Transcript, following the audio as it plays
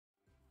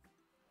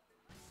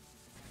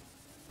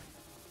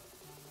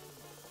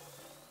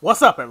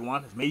What's up,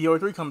 everyone? It's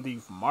Meteor3 coming to you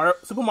from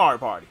Super Mario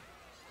Party.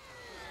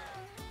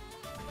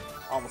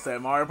 Almost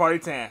said Mario Party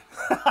 10.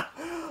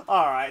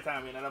 Alright,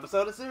 time to be another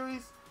episode of the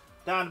series.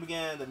 Time to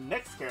begin the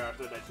next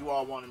character that you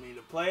all wanted me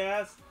to play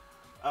as.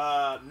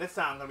 This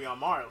time I'm going to be on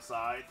Mario's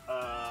side.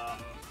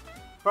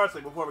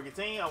 Firstly, before we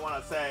continue, I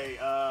want to say,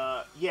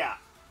 yeah,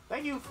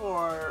 thank you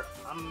for...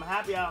 I'm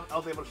happy I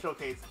was able to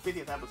showcase the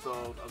 50th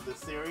episode of this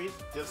series.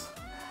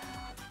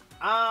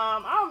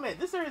 I'll admit,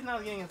 this series is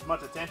not getting as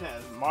much attention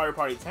as Mario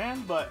Party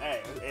 10, but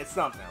hey, it's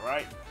something,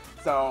 right?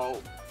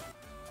 So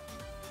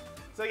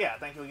yeah,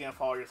 thank you again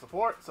for all your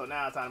support. So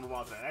now it's time to move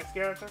on to the next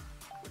character,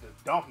 which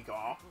is Donkey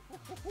Kong.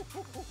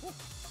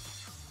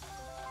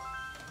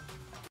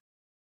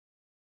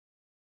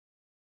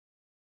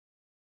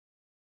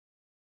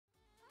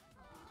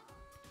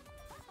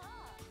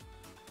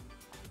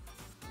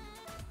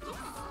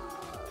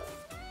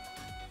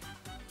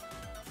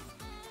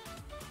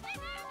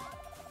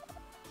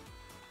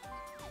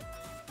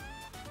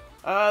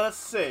 Let's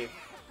see.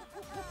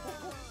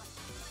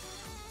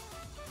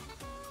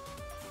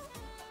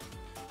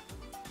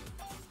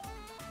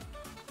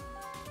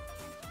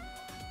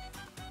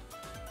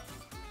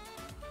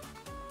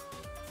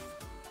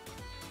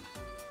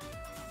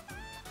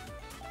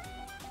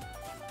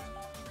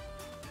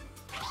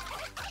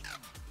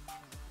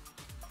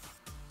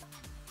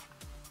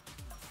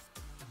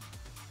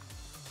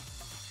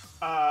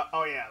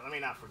 Oh yeah, let me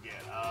not forget.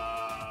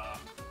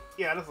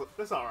 Yeah,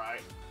 this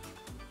alright.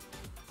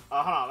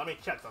 Hold on, let me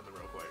check something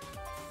real quick.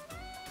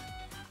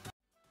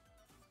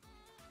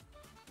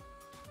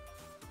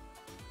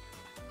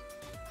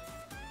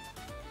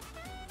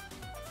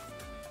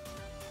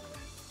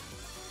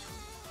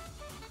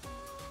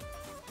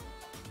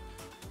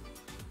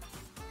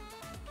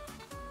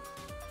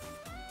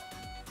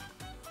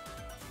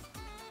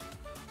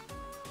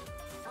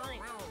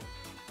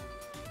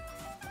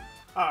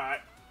 Alright.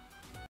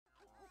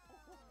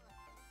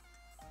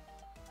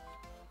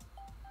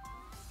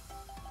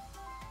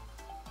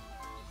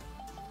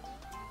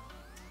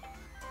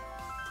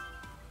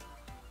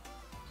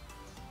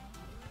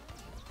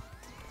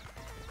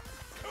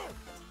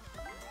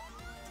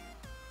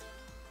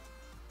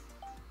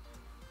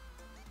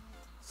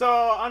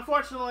 So,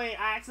 unfortunately,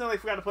 I accidentally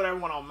forgot to put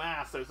everyone on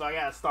Master, so I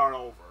gotta start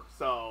over,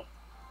 so...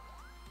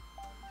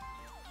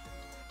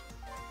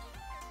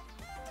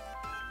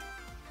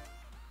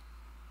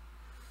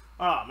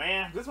 Oh,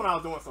 man, this one I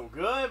was doing so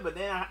good, but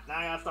then now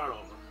I gotta start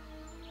over.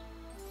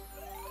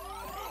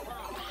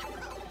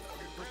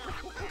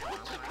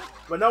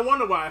 But no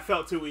wonder why it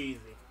felt too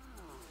easy.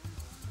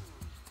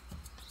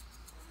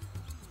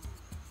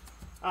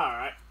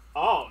 Alright.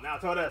 Oh, now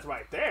Toadette's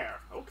right there.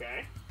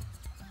 Okay.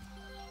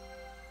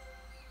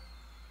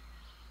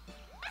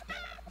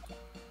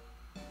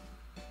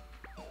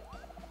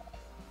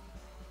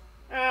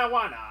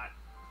 Why not?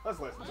 Let's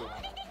listen to him.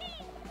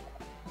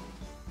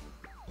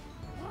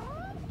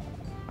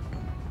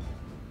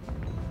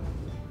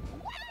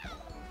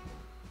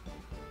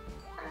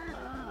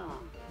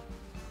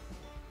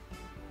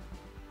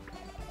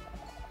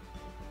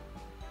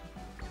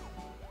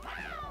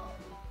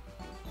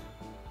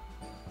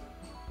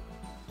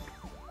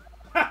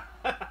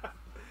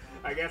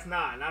 I guess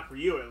not for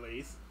you at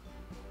least.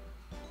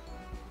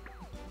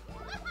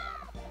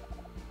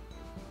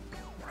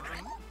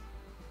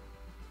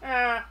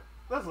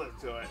 Let's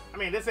listen to it. I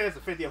mean, this is the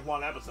 50th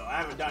one episode. I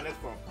haven't done this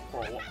for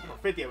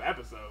 50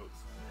 episodes.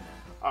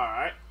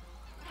 Alright.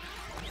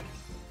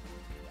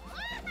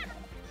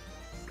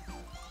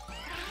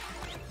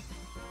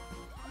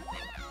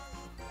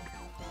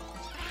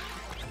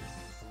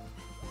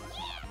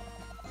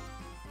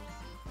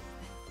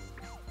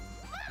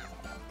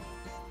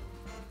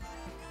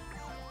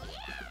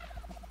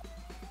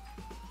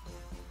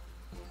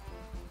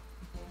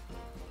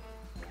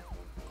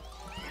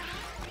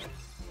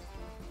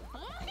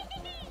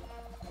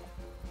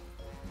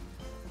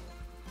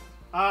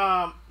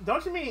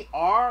 Don't you mean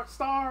are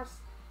stars?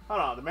 Hold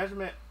on,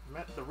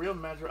 the real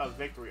measure of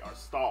victory are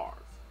stars.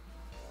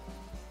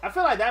 I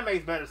feel like that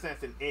makes better sense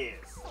than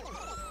is.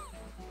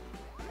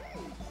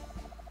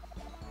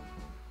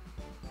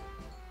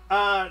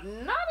 Not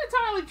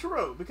entirely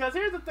true, because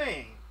here's the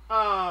thing.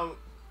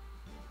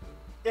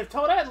 If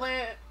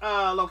Toadette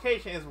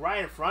location is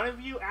right in front of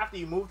you after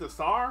you move the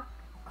star,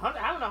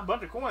 having a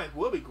bunch of coins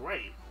will be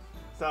great.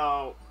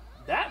 So,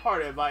 that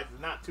part of advice is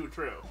not too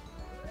true.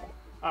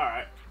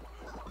 Alright.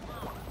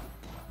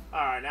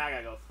 Alright, now I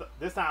gotta go.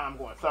 This time I'm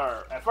going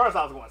third. At first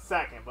I was going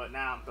second, but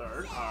now I'm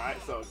third. Alright,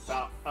 so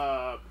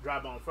Dry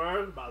Bone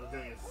first, Bowser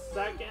Jr.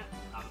 second.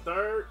 I'm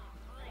third.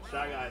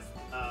 Shy Guys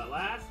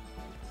last.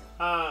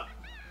 I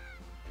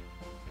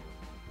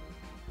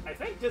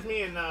think just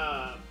me and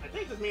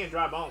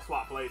Dry Bone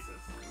swap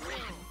places.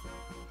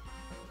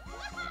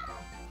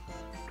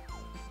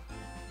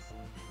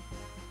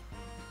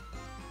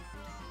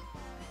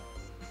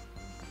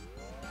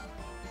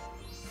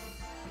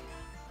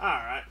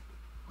 Alright.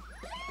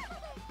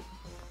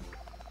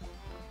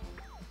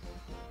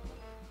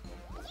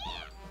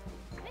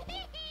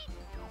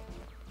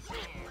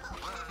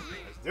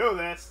 do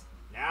this.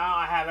 Now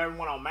I have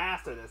everyone on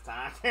Master this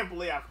time. I can't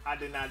believe I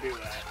did not do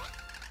that.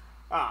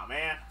 Oh,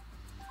 man.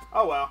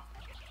 Oh, well.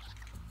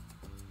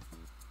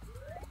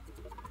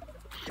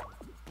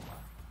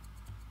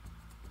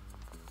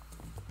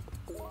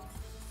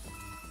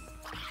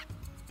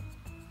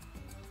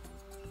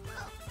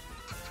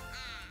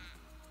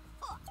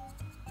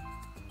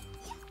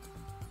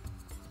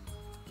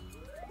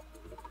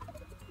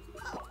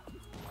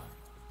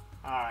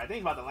 Alright, I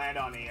think I'm about to land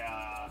on the,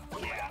 yeah.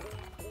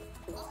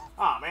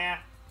 Oh, man.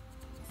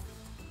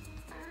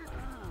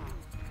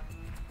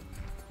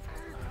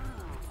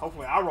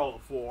 Hopefully I roll a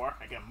 4.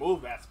 I can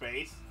move that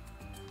space.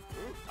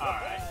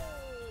 Alright.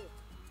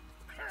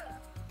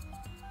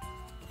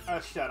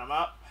 Let's shut him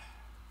up.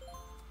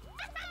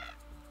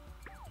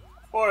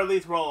 Or at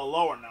least roll a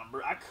lower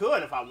number. I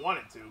could if I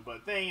wanted to,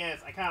 but the thing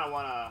is, I kind of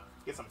want to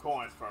get some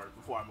coins first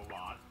before I move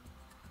on.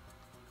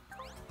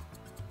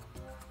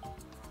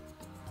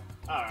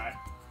 Alright.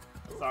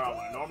 Start off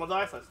with a normal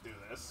dice. Let's do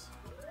this.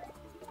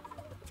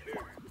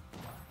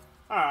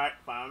 Alright,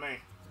 fine with me.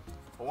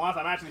 For once,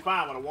 I'm actually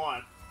fine with a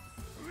 1.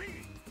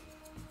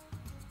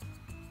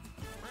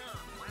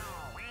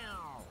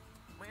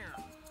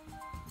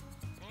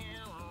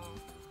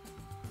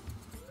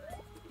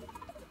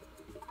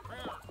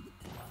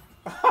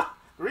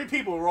 Three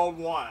people rolled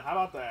 1. How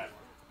about that?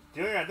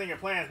 Junior, I think your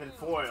plan's been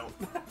foiled.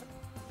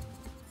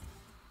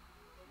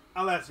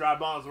 Unless Dry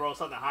Bones roll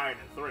something higher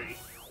than 3.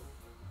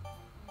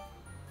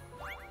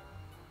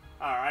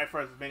 Alright,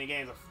 first mini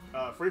games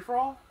of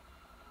free-for-all.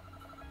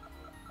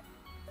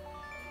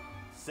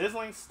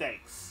 Sizzling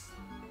Steaks.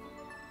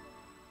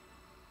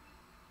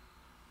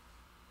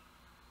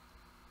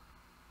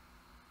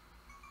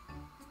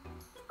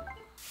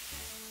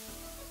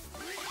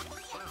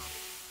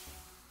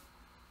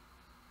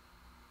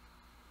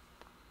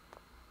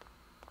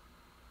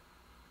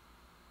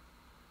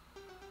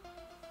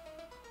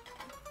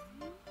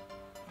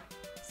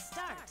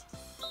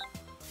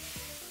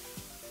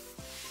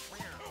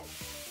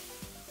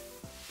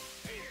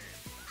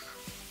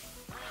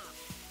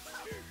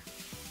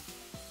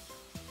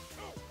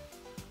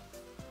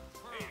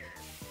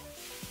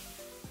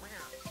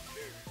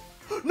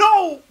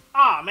 No!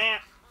 Ah, man.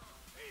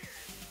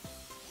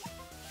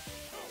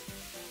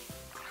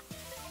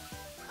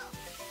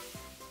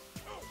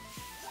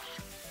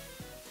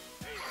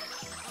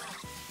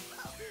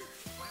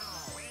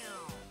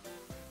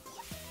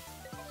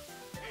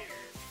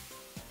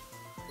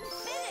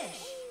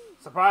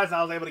 Surprised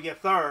I was able to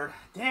get 3rd.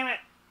 Damn it.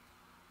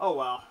 Oh,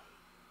 well.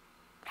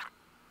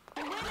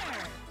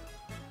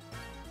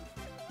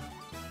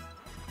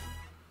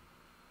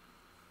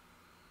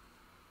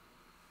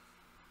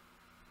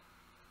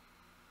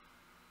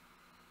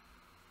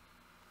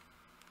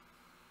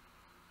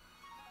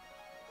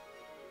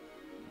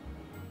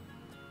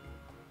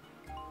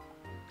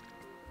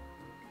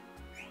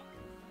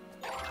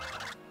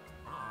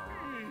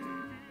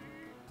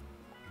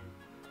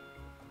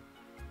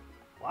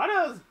 Why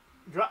does...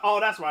 Oh,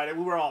 that's right.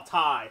 We were all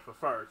tied for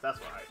first. That's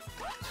right.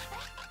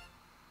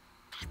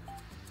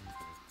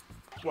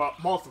 Well,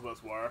 most of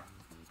us were.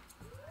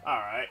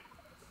 Alright.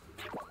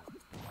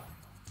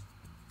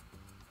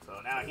 So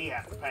now he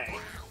has to pay.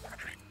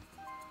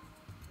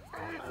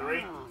 Only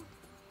 3.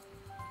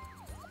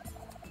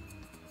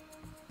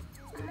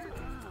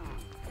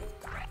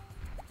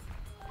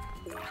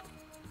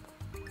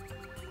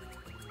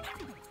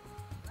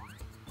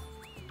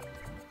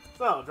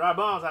 So, Dry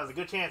Bones has a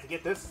good chance to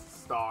get this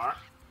star.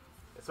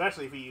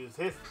 Especially if he uses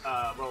his,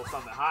 roll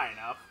something high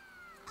enough.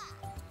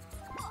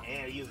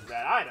 And he uses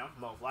that item,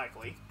 most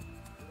likely.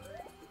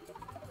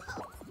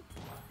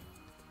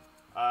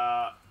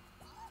 Oh,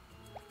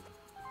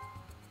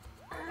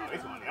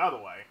 he's going the other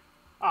way.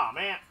 Oh,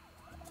 man.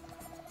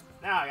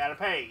 Now I gotta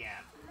pay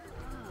again.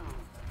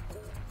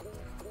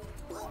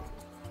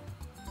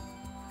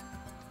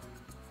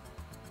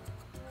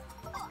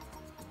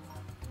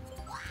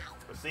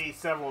 Receive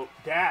several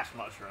dash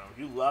mushrooms.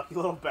 You lucky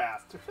little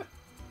bastard.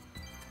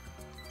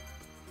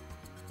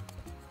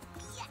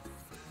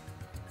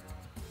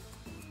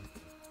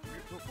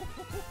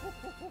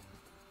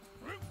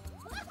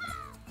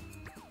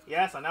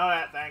 Yes, I know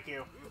that. Thank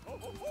you.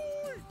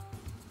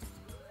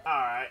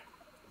 Alright.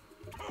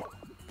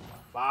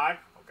 5?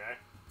 Okay.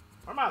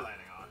 Where am I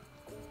landing on?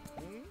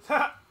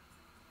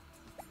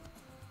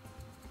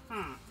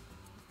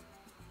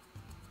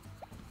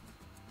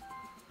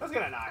 Let's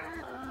get an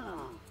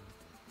item.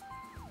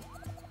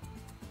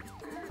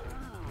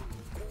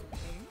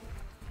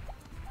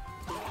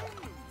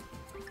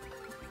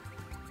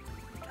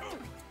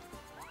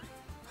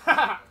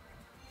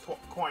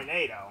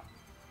 Coinado.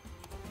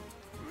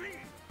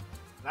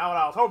 Not what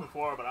I was hoping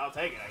for, but I'll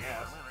take it, I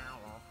guess.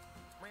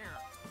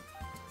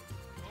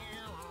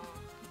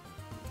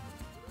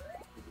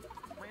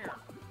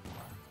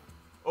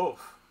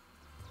 Oof.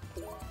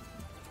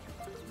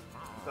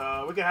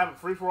 So we can have a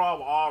free-for-all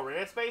with all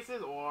red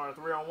spaces, or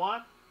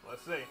 3-on-1.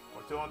 Let's see.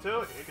 Or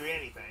 2-on-2. It could be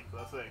anything.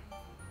 Let's see.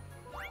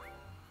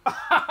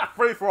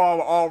 Free-for-all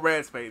with all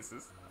red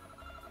spaces.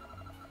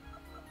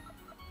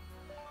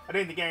 I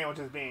think the game was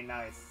just being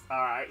nice.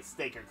 Alright,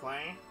 stake your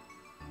claim.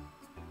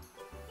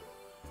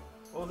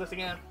 What was this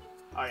again?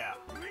 Oh yeah,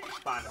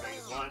 find the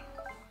biggest one.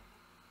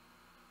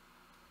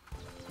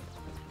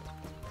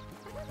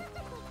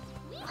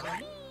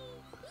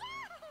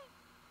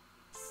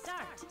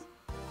 Start.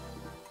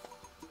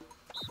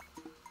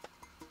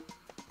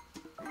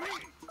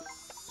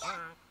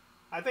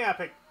 I think I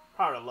picked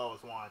probably the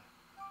lowest one.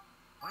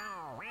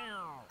 Oh,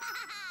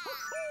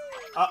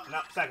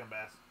 no, second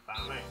best.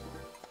 Found me.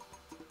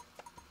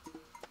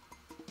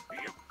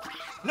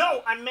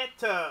 No, I meant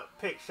to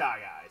pick Shy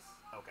Guys.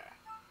 Okay.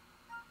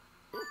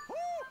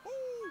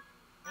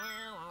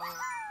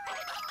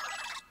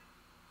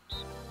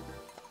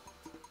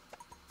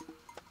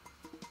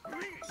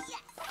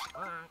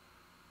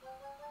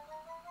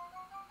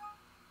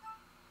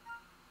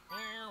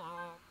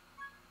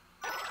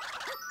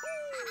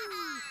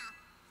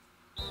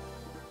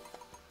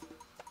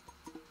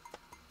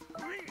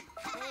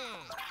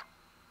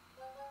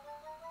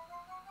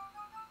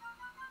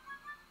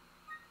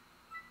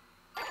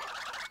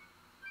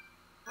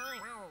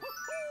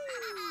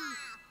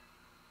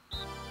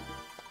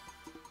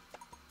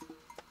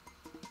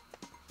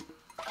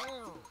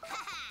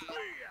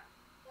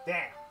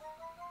 Damn.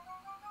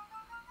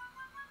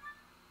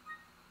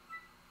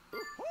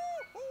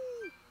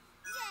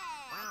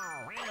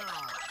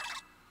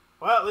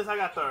 Well, at least I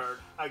got third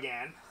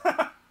again.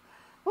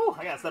 Whew,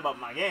 I gotta step up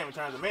my game in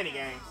terms of mini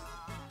games.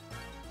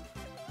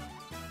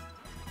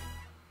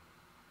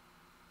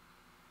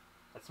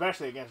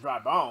 Especially against Dry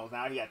Bones.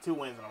 Now he got 2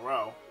 wins in a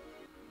row.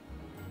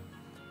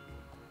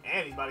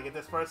 And he's about to get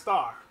this first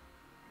star.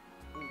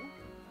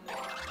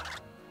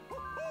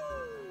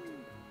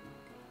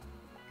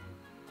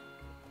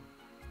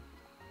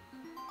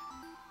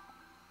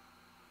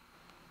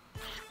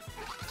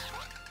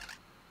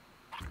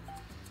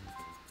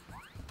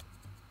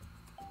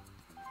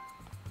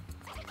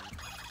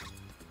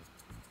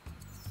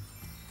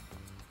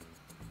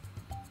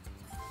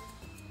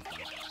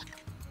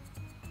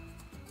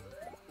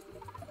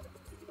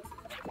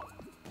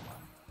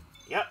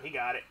 Yep, he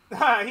got it.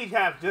 He'd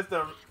have just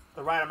the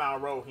right amount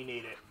of roll he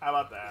needed. How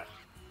about that?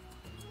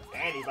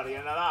 And he's about to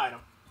get another item.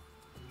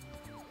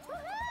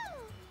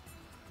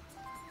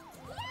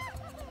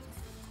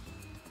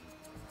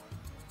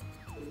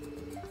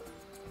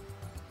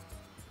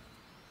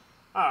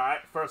 Alright,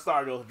 first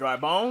star goes to Dry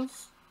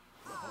Bones.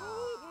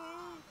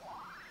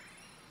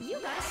 You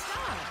got a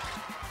star.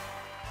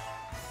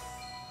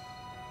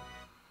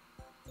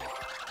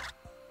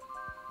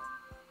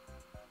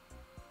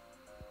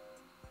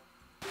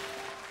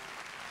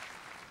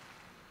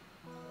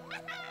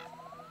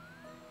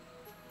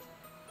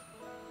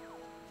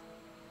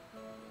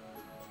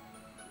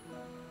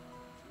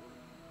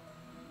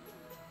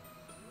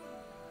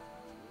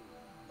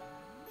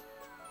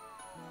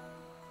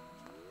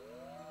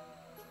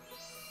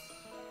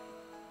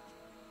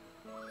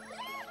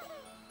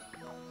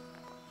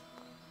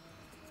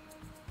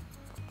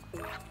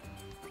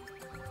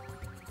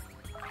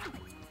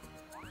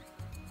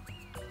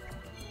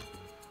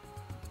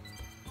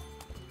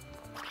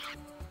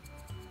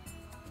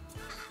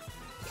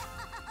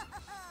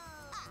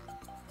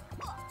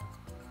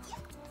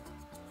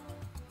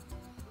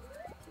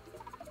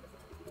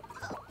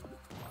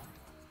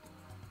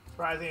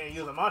 Surprised he didn't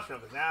use a mushroom,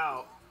 because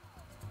now,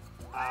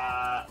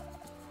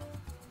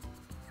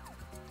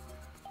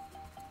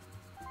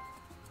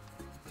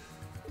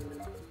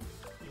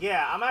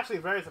 yeah, I'm actually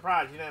very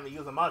surprised you didn't even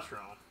use a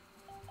mushroom.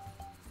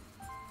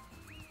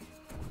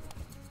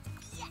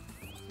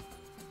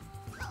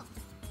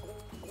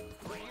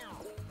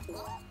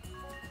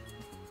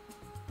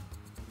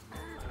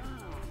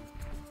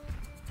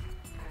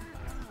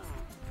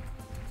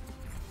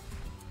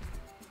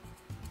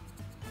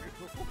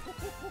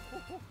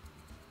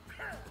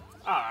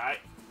 Alright.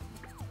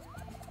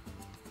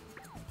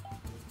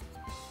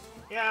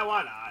 Yeah,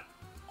 why not?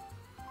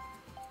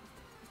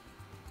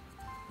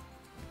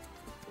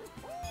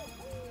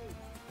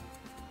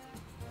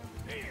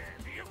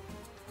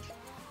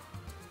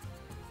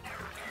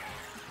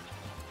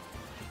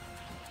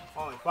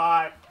 Only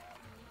 5?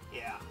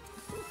 Yeah.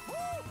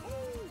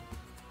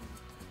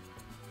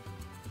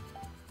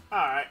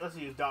 Alright, let's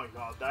use Donkey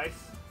Kong's dice.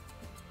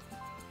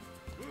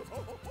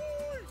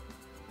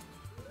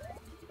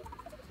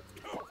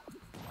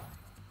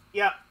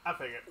 Yep, I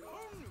figured.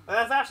 But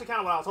that's actually kind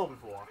of what I was hoping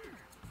for.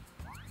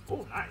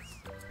 Ooh, nice.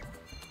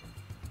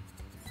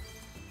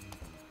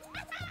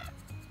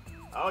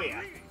 Oh,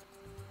 yeah.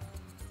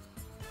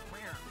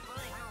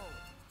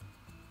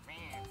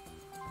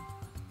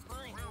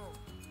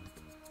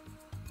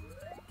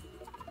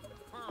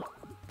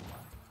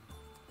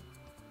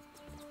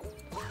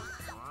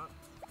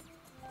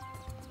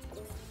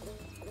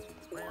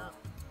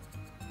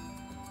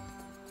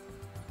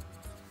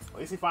 At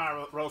least he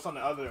finally rolled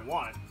something other than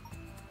 1.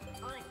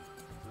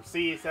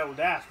 See, several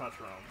dash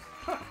mushrooms.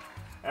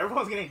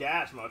 Everyone's getting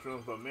dash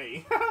mushrooms but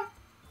me.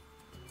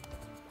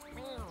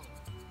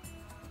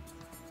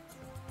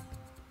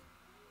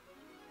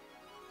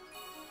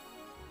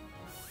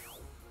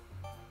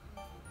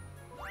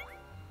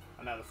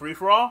 Another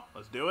free-for-all.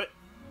 Let's do it.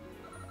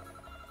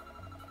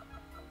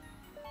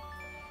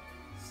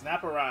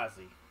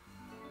 Snapperazzi.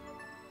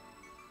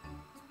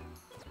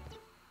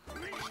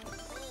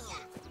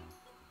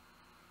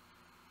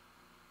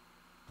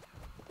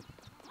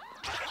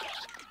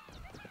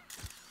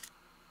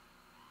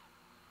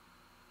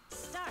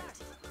 Start.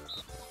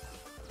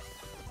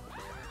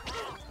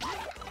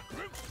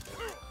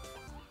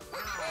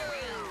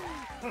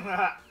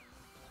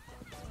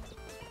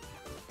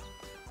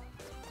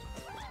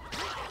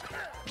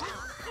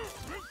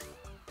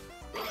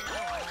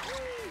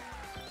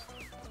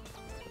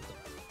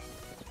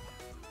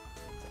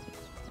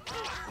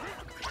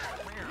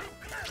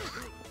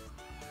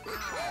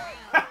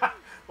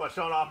 What,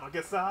 showing off my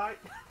good side?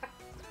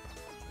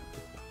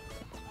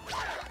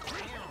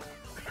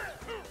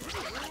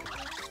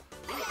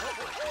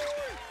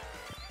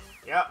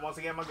 Yep, once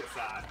again, my good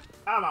side.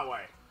 Out of my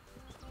way.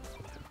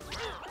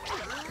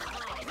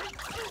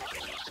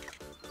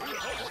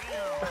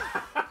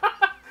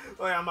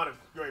 Oh yeah, I'm about to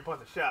go ahead and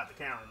punch a shot at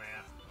the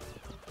cameraman.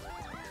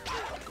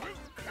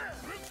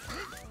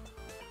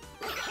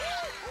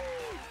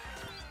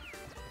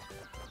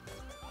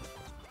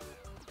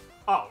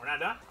 Oh, we're not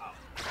done? Oh.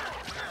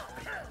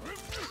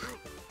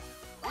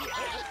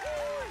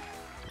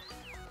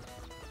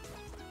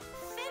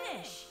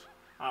 Finish.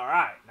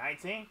 Alright,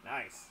 19.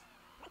 Nice.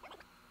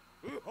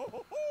 Winner.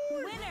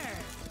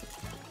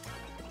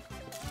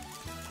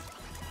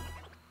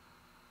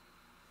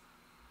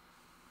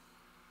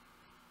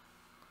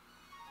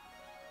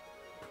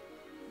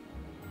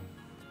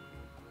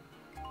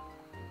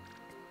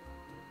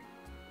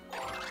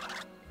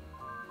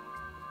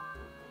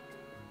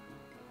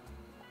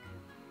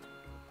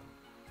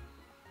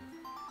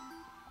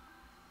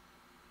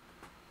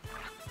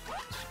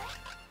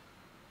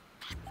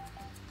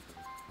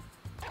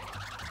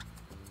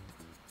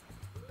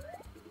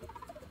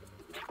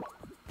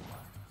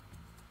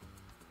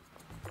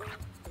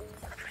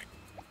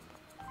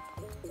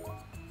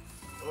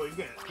 Oh, he's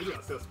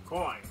gonna steal some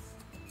coins.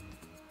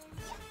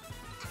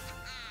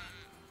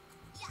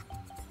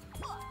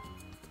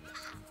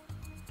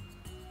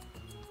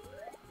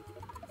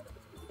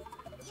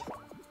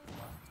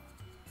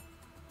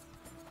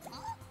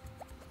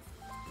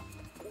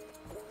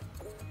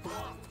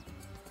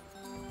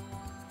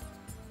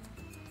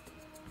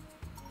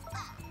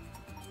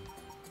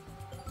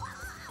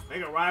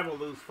 Make a rival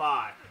lose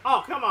 5.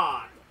 Oh, come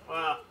on!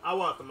 Well, I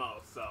was the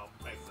most, so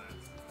makes sense.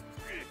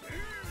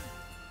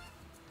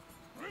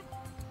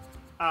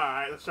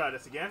 Alright, let's try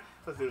this again.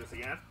 Let's do this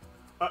again.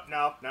 Oh,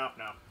 no, no,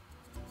 no.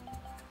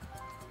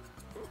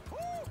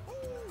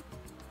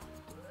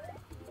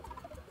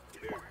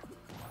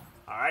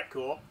 Alright,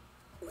 cool.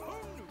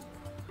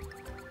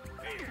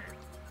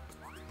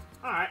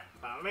 Alright,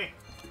 follow me.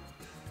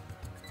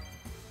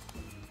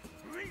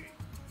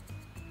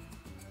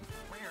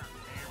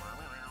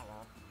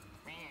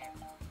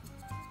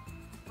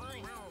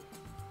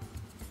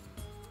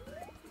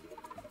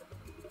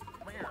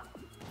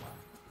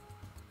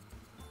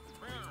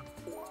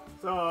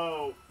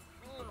 So,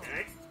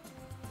 okay.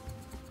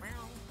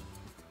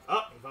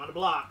 Oh, he's on the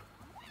block.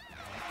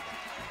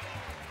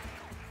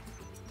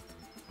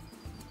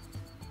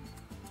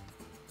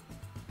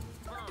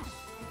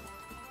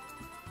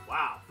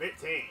 Wow,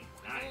 15.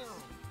 Nice.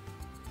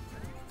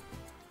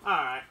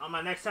 Alright, on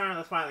my next turn,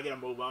 let's finally get a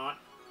move on.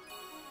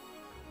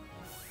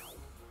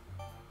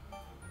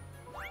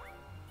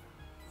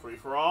 Free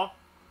for all.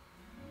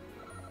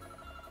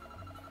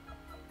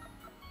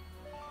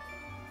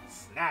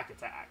 Snack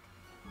attack.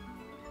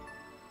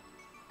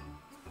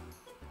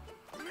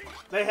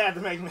 They had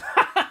to make me.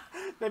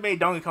 They made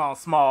Donkey Kong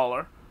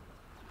smaller.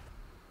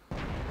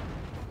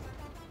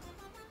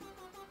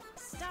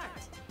 Start.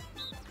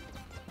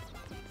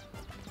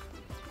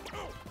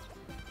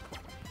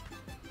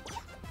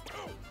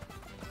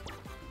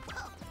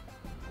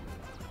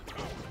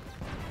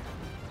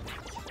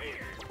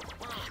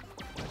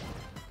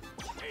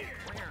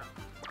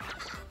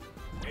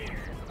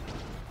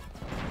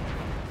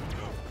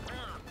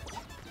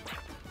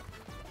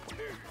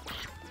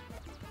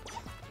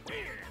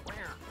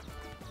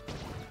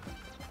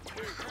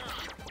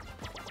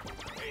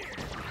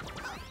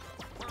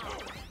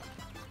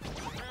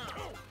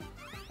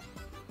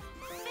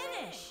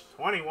 Finish.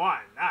 21.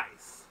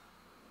 Nice.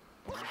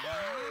 Winner.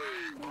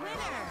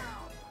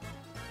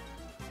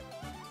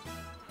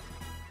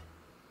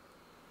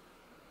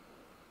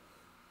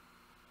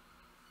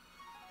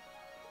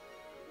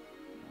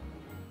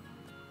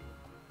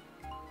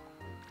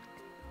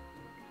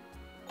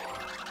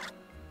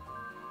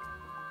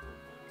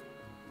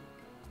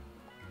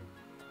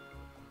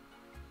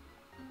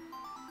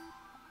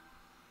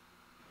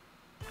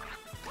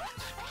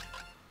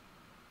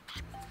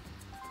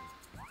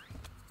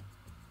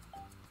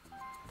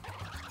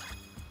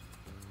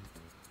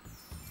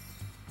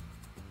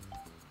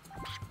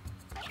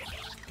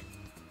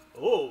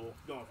 Oh,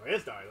 going for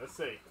his die. Let's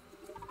see.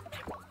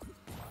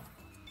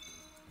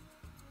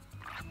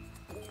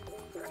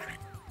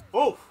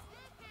 Oof.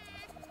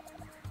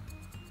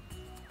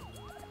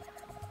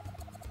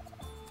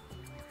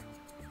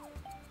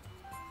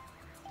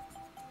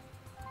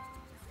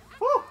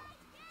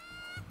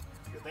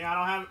 think I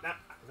don't have that.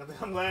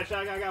 I'm glad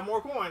Shy Guy got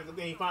more coins. I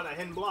think he found that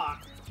hidden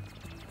block.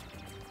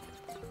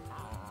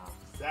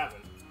 7.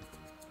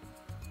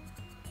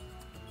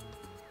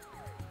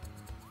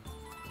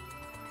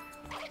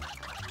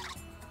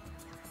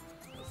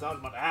 Something's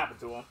about to happen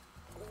to him.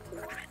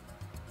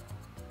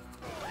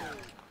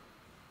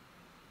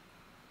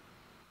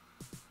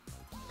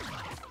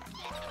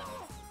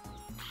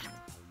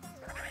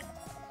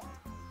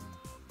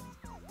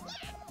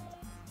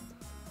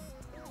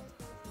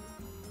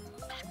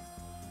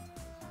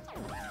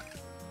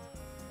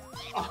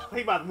 Oh,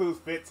 he about to lose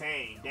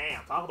 15.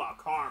 Damn, talk about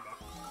karma.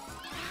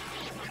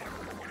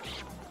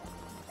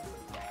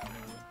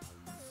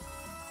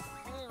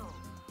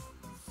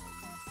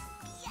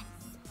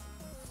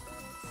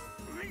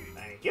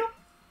 Thank you.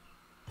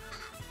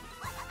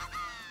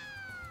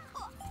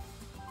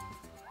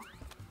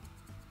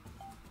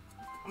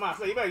 I'm about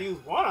to say, you better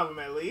use one of them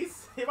at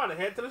least. You're about to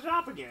head to the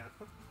shop again.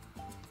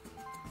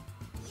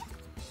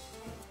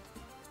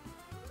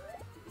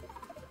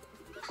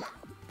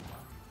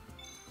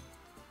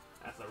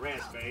 That's a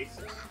red space.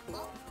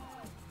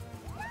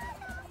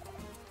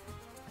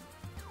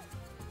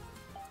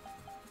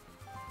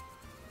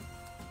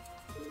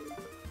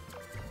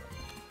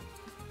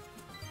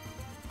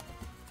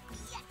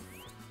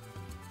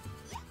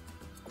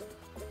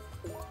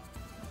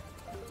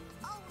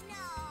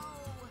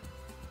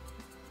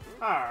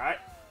 Alright.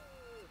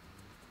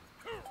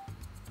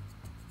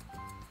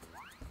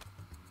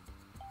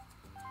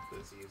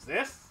 Let's use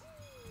this.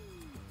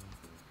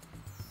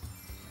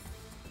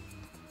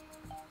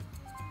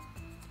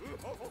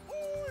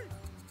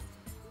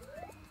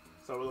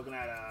 So we're looking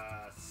at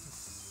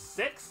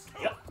 6?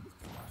 Yep.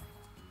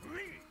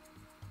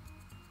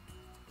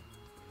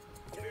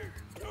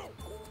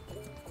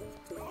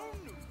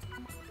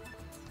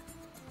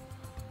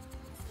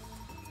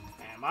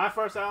 And my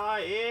first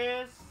ally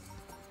is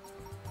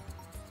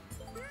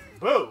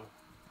Boo!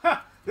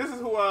 Huh! This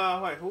is who,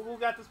 wait, who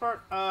got this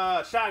part?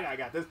 Shy Guy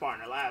got this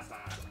partner last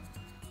time.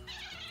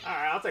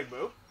 Alright, I'll take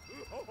Boo.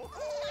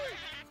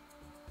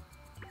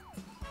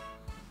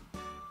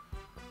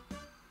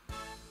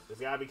 Just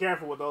gotta be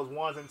careful with those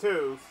 1s and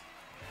 2s.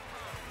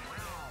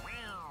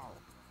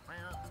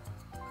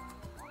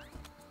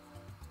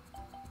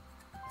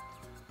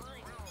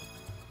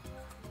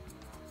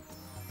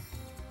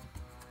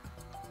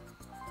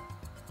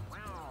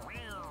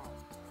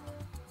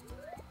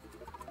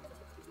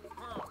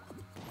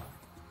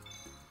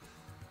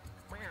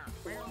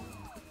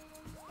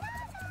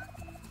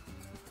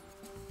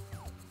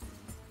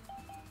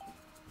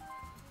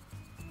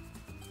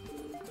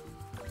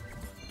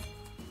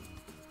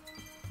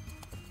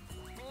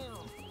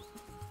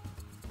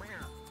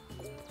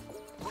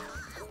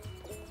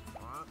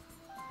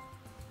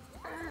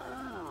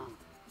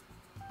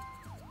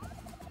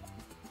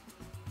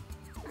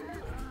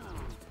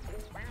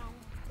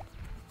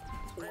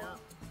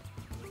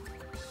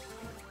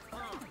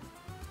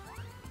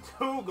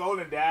 Two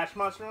golden dash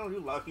mushrooms?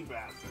 You lucky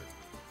bastard.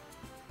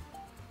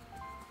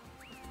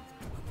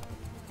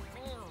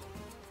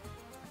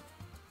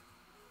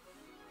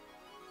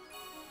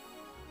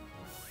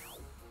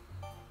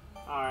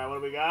 Alright, what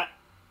do we got?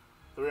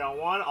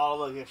 3-on-1,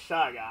 all against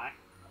Shy Guy.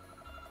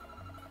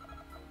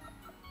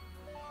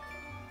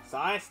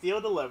 Science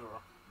Steel Deliverer.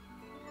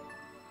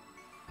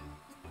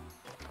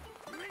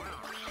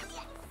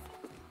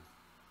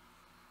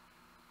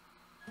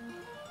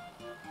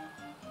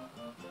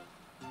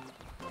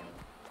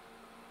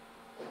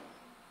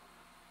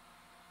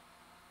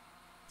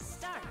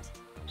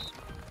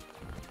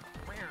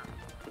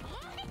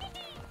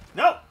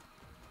 Nope!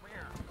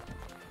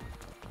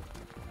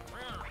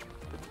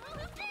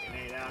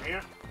 Any down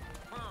here?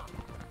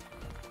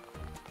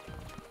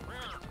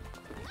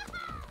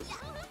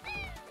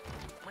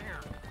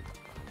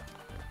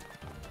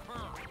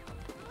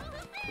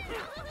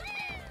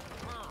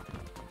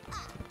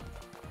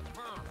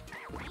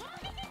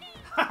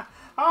 How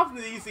often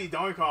do you see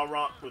Donkey Kong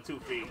run with 2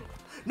 feet?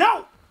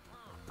 No!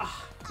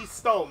 Ah, he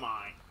stole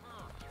mine.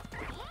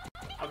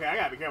 Okay, I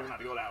gotta be careful not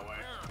to go that way.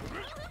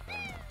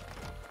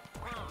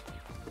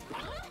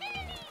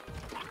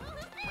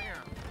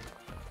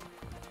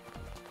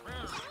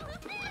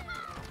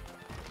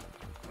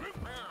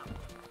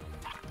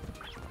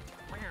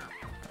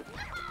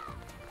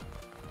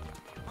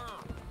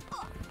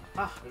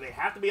 Ah, do they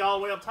have to be all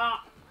the way up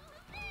top?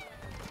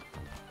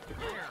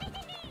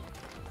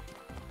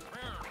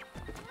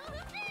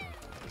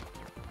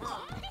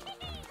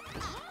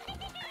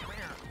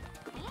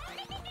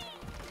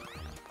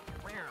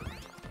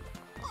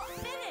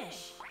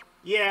 Finish.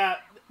 Yeah,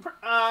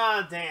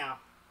 damn.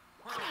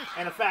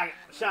 And in fact,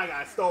 Shy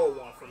Guy stole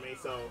one from me,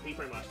 so he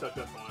pretty much took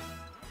this one.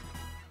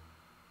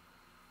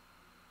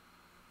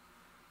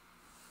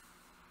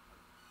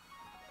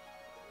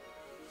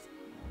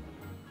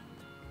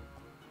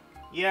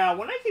 Yeah,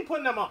 when they keep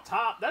putting them up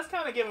top, that's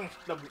kind of giving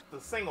the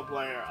single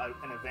player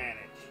an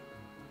advantage.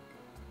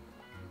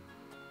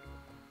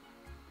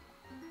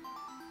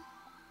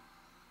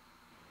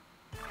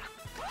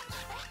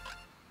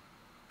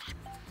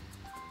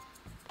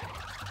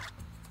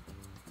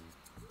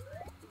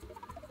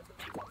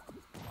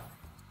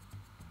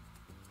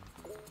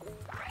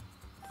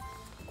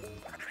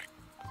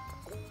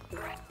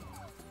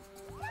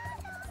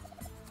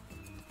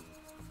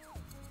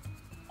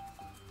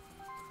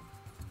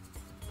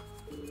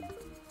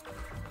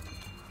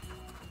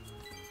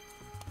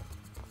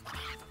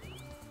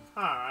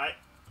 Alright.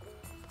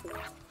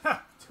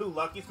 2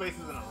 lucky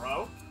spaces in a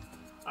row?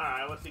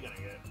 Alright, what's he gonna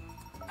get?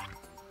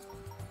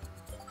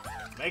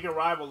 Make a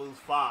rival lose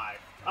 5.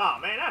 Oh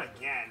man, not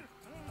again.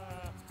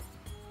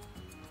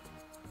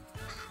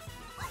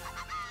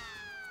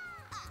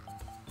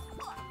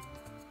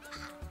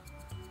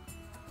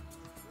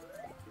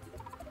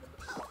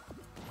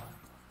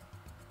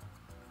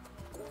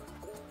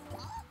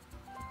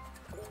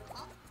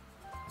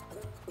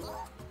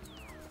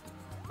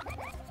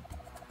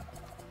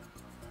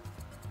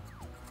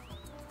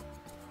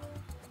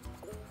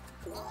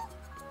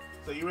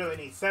 So you really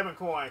need 7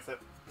 coins to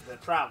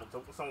travel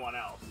to someone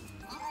else.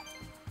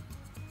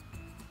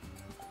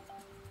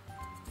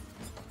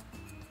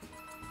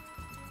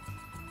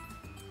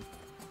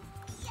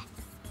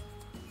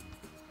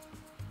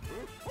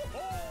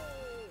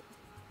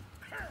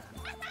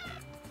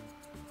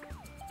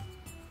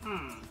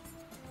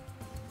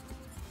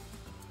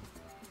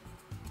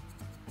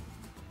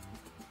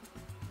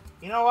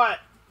 You know what?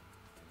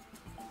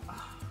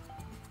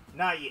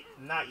 Not yet.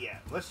 Not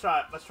yet. Let's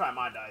try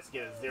my dice.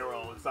 Get a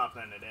 0 or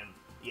something, and then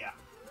yeah.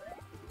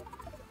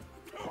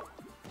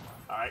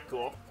 All right.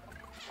 Cool.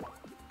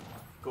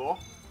 Cool.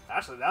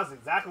 Actually, that was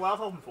exactly what I was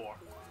hoping for.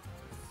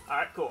 All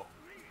right. Cool.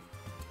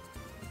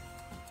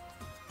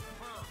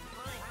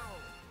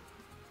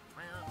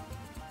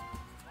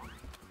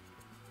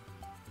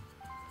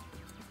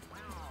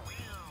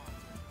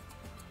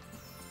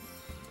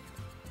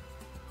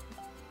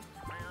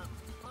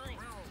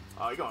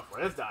 Oh, you're going for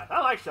his dice. I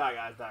like Shy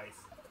Guy's dice.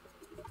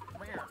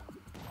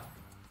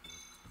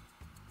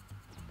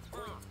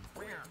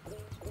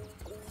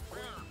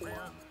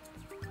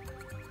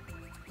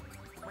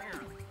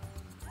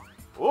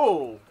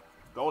 Ooh,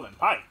 golden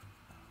pipe.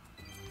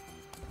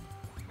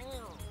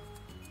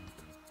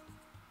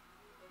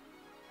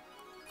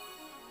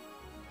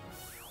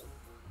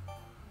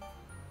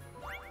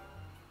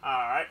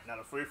 Alright,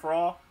 another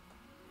free-for-all.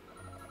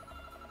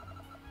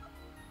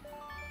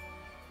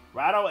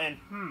 Rattle and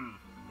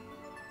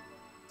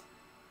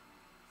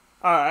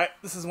Alright,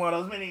 this is one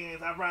of those mini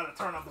games I'd rather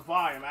turn up the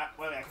volume at.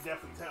 Well, I can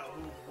definitely tell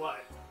who's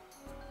what.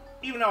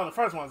 Even though the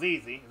first one's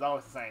easy, it's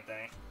always the same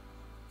thing.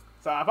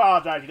 So I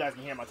apologize if you guys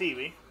can hear my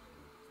TV.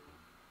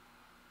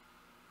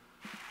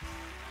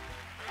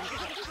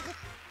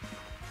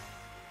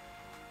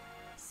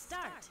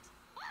 Start.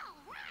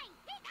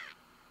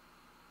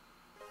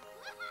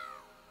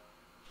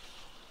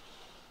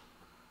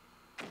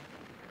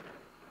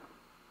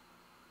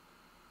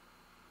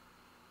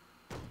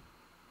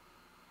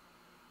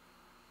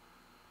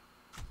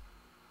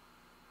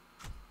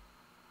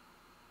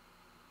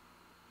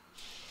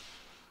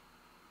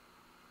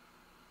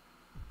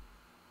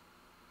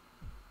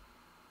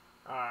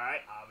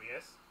 Alright,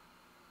 obvious.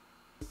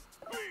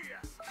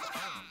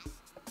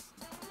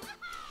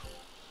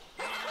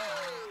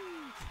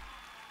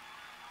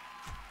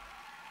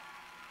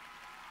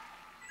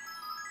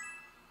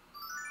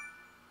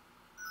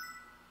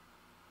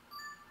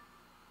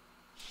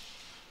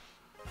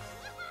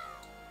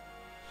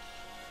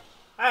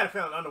 I had a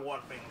feeling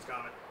underwater thing was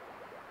coming.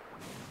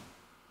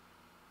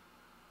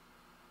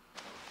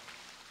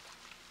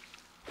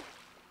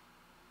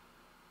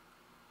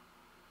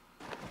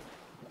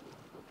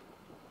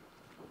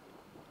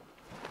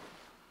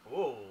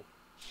 Ooh.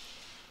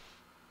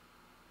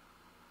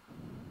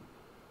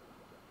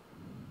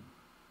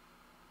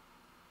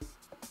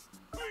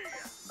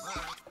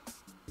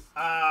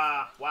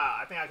 Wow,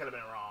 I think I could have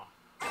been wrong.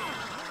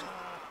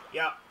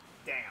 Yep,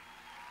 damn.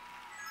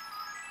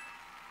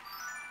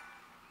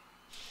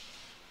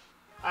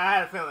 I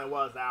had a feeling it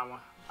was that one.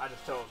 I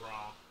just chose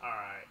wrong.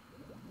 Alright.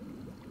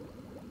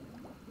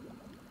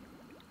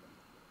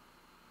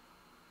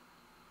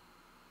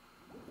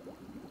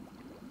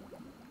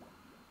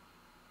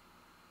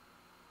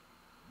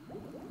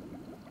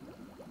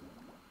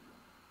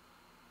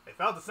 It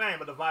felt the same,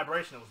 but the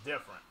vibration was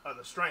different.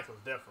 The strength was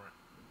different.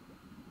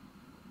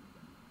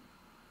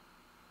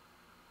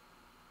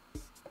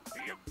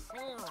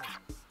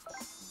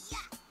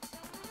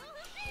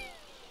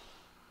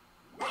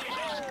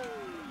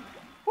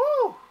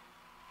 Woo!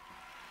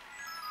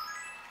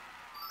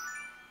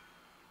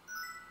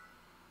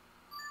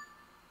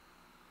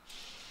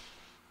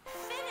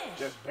 Finish.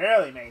 Just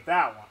barely made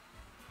that one.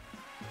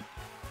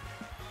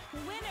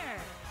 Winner.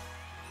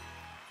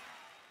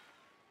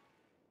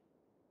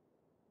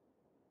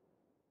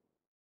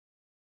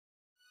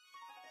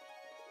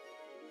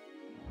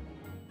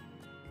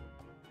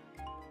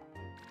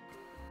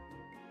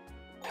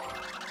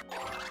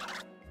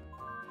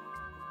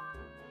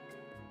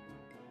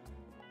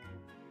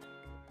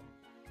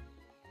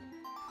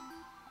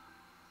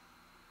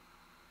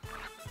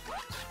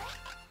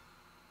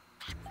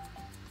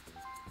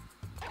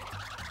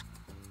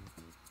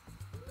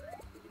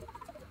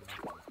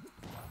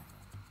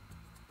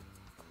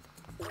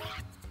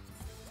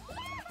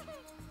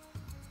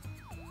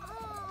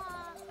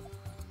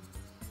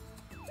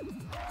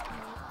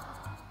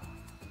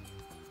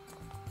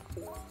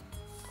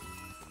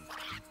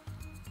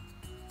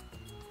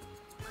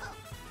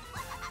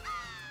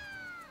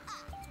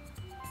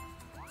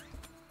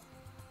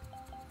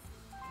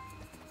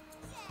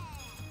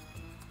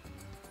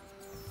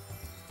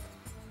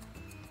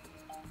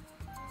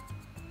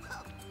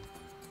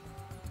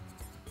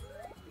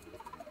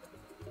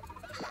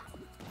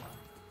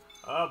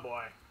 Oh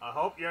boy. I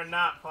hope you're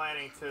not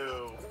planning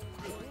to...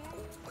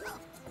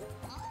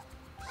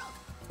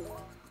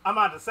 I'm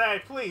about to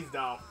say, please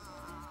don't.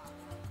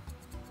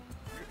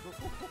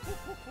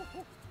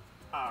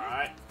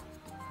 Alright.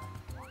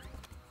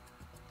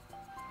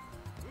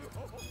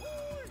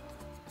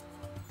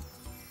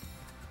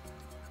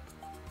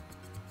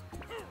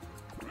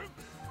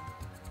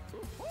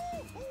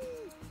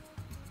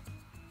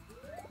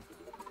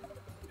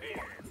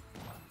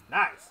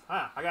 Nice.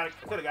 Huh,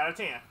 could have got a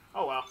 10.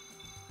 Oh well.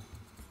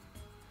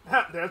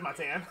 There's my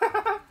 10.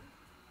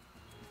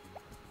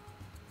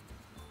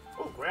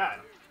 Oh, great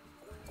item.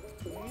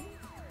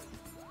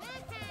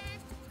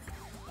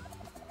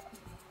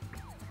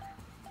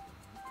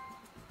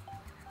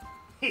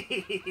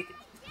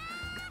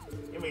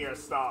 Give me your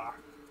star.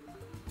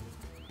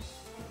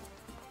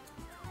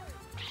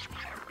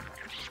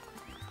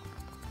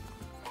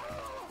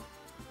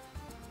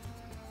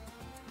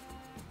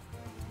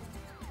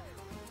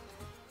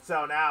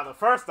 So now the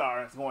first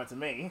star is going to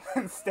me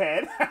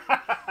instead.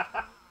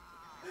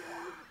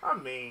 I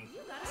mean,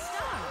 You got a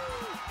star.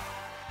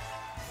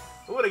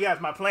 who would have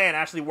guessed my plan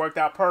actually worked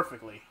out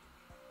perfectly?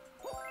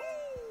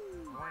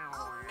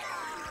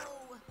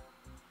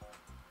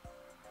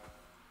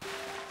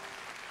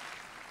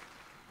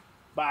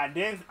 But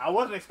I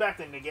wasn't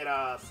expecting to get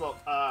a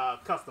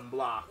custom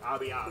block, I'll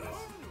be honest.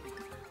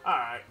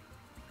 Alright.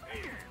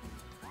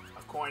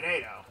 A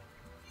coinado.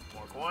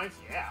 More coins?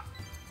 Yeah.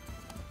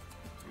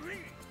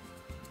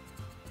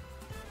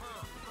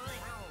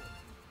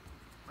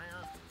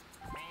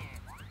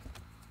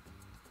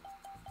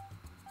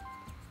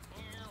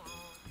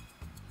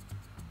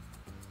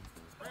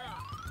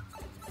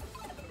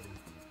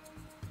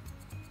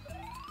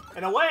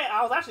 In a way,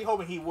 I was actually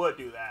hoping he would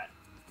do that.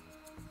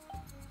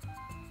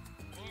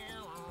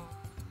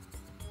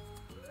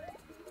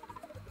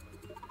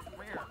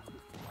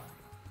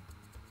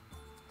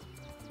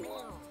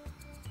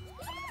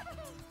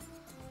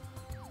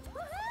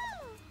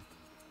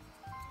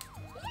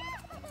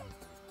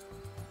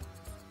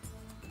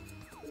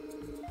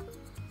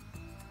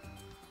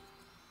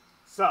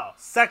 So,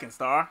 second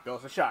star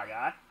goes to Shy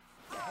Guy.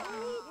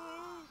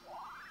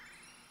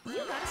 You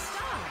got a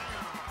star.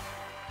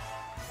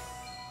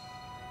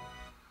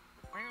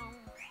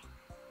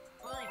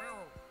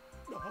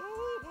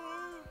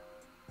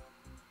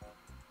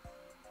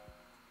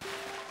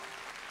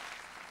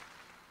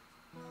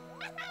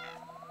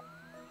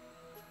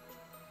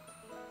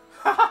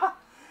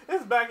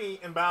 It's Becky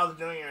and Bowser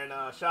Jr.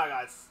 and Shy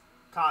Guy's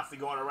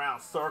constantly going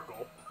around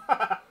circle.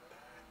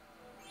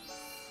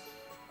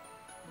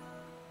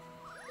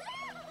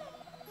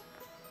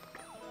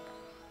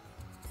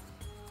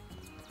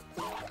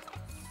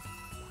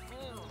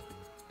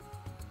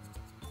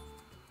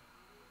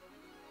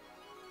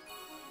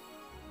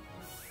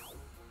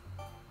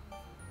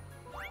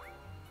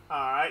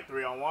 Alright,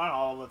 3-on-1,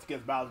 all of us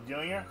against Bowser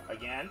Jr.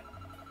 again.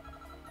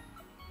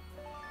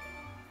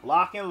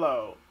 Lock and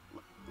load.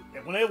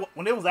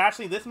 When it was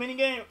actually this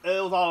minigame,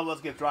 it was all of us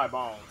against Dry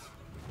Bones.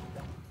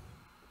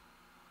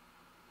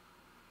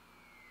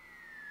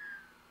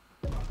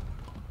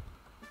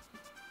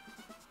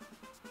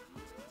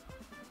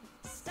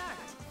 Start.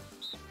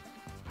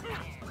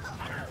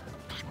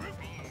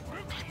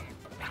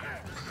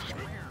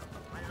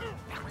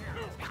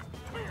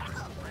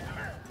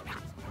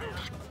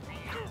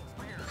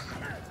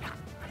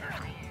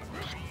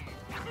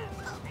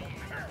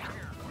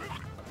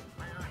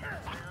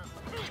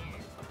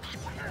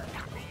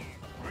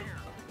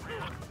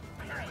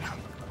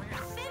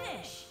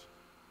 Finish.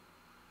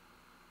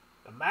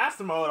 The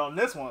master mode on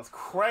this one's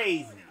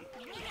crazy.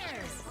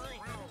 Winners.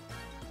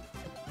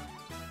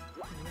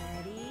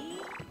 Ready?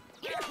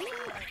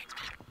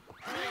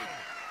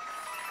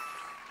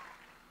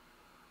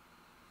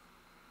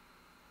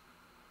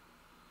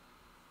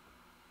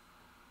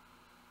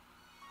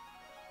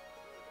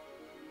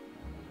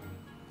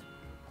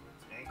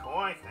 And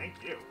coins, thank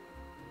you.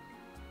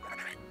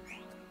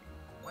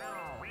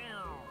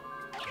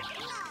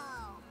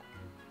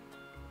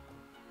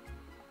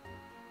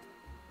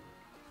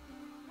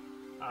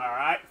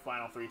 Alright,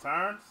 final 3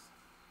 turns.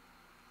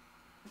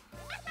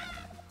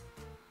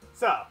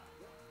 So,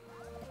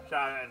 Shy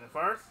Guy's in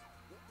first.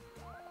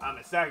 I'm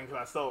in second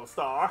because I stole a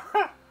star.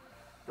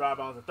 Dry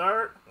Bones in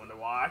third. Wonder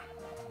why.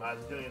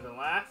 Bowser Jr.'s in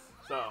last.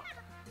 So,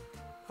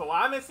 for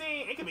what I'm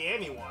seeing, it could be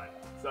anyone.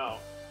 So,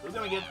 who's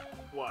gonna get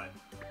what?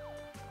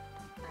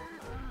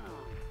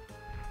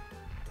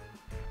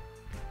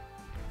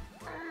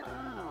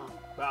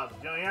 Bowser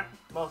Jr.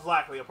 Most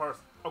likely a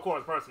person, of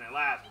course, the person in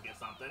last will get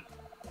something.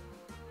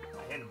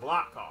 A hidden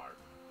block card.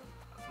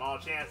 A small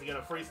chance to get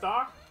a free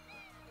star.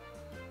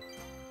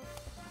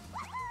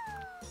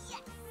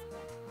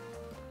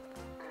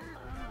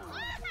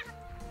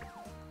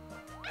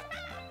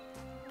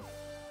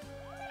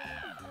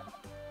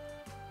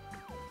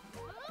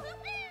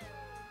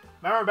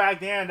 Remember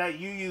back then that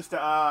you used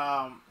to,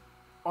 on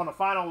the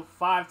final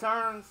 5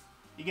 turns,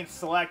 you can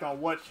select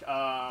on which,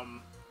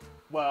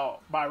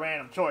 well, by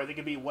random choice, it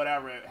could be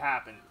whatever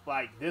happened.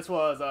 Like, this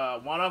was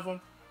one of them.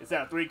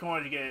 Instead of 3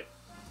 coins, you get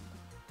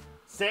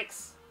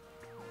 6,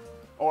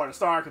 or the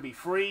star could be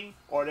free,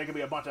 or there could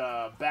be a bunch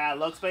of bad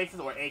luck spaces,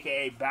 or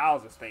aka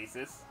Bowser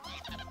spaces.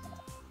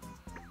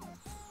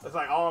 It's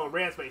like all the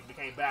red spaces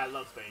became bad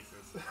luck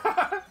spaces.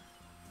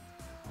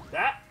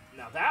 That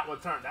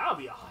would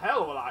be a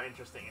hell of a lot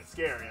interesting and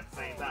scary at the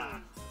same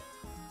time.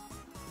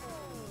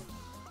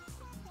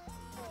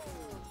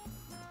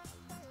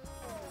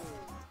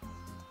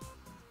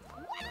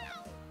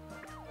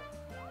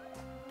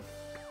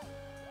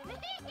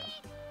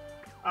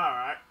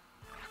 Alright.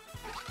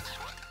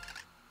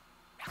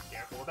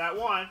 Careful with that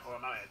 1, or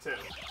not that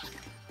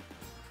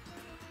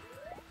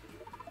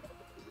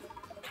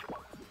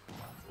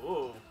 2.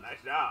 Ooh,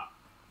 nice job.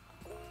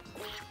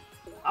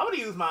 I would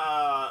use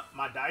my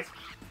my dice,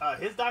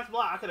 his dice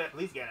block. I could at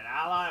least get an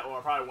ally,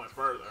 or probably went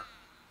further.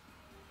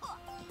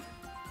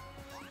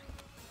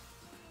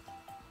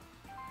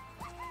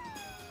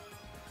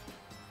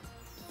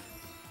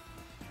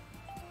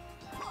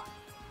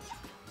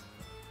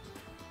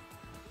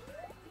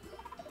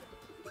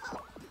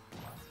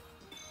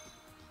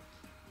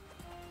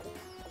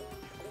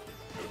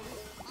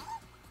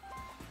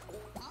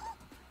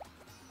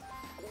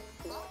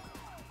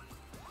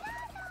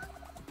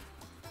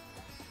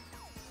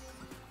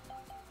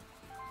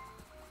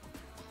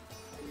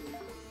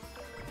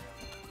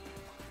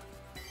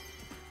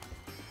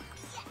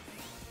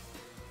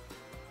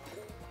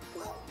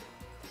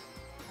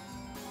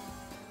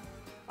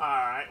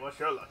 Alright, what's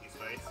your lucky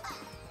space?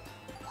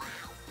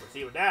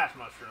 Receiver dash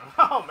mushroom.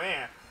 Oh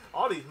man,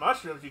 all these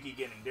mushrooms you keep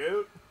getting,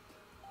 dude.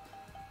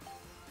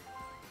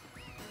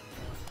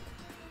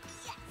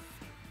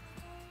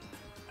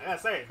 I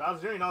gotta say,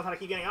 Bowser Jr. knows how to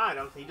keep getting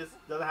items. He just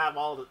doesn't have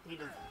he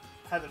just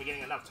hasn't been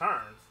getting enough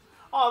turns.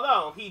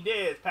 Although, he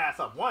did pass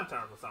up 1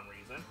 turn for some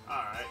reason.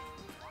 Alright.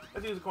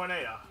 Let's use a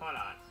Tornado. Why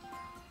not?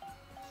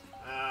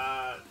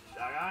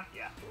 Shy Guy?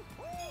 Yeah.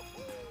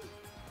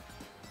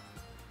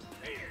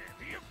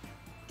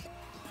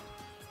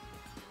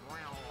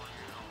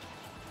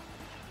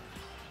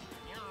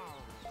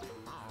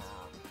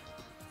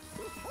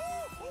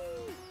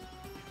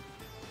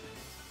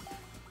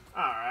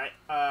 Alright,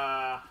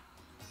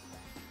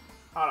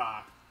 hold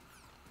on.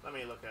 Let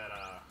me look at,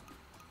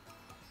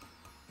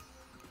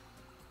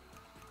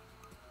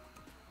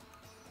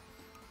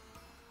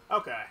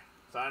 okay,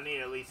 so I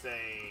need at least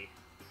a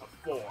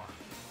 4.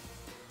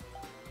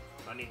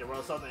 I need to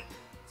roll something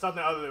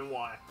other than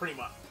 1, pretty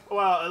much.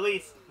 Well, at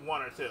least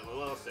 1 or 2, but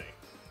we'll see.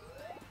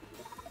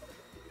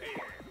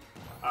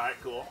 Alright,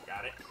 cool,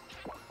 got it.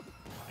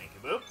 Thank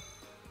you, Boo.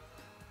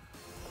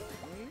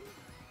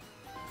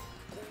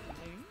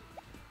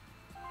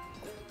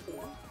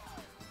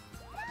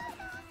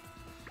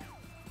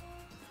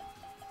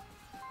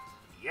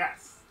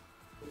 Yes.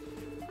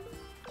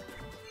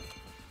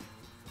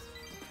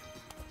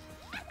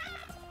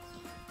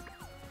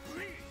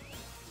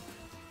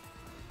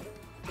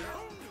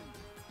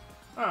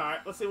 All right,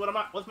 let's see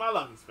what's my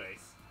lucky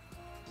space.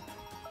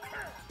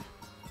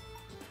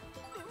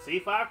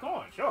 C5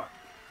 coin, sure.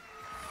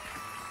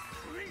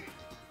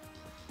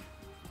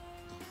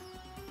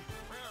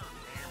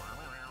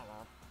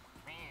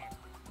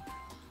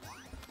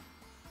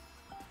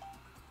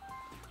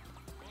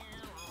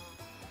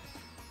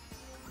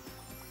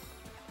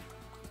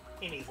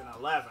 He needs an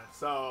 11,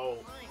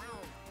 so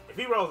if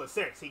he rolls a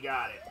 6, he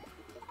got it.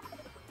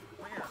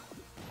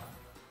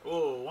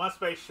 Ooh, 1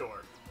 space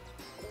short.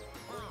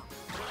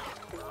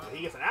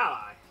 He gets an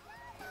ally.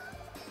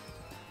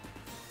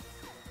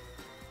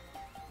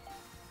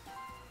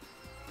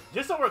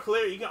 Just so we're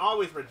clear, you can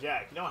always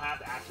reject. You don't have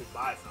to actually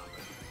buy something.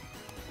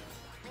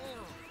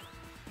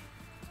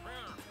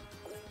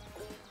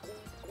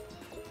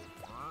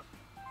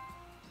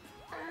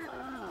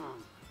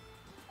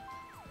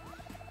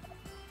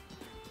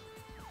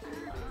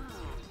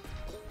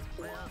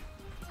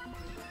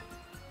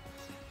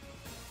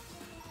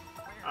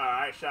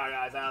 Alright, Shy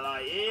Guy's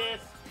ally is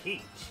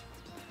Peach.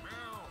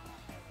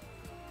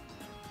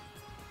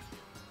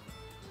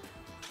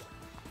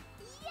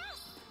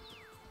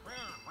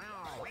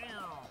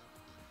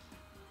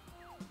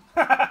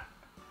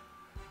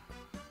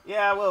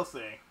 Yeah, we'll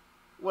see.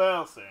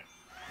 We'll see.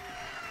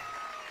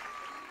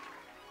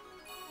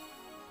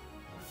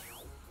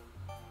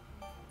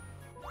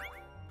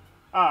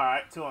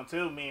 Alright,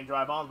 2-on-2, me and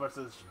Dry Bones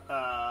versus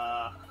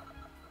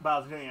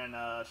Bowser Jr.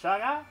 and Shy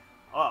Guy.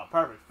 Oh,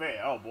 perfect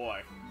fair. Oh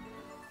boy.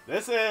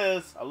 This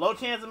is a low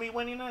chance of me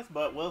winning this,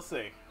 but we'll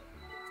see.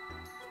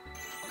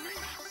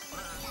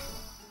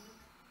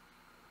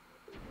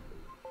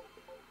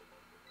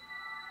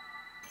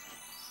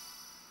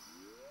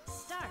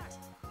 Start.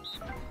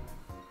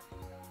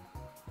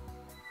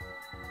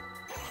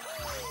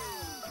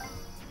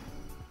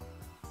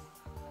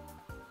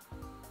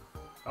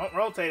 Don't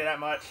rotate it that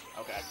much.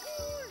 Okay.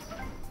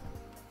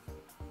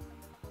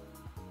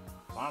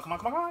 Come on, come on,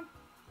 come on.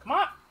 Come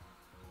on.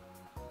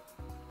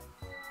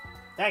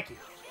 Thank you.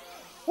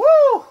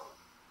 Woo!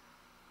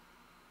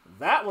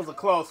 That was a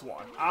close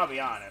one, I'll be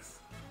honest.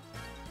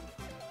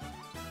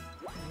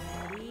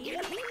 Ready?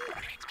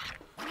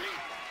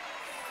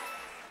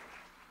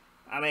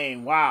 I I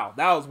mean, wow.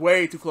 That was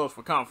way too close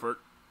for comfort.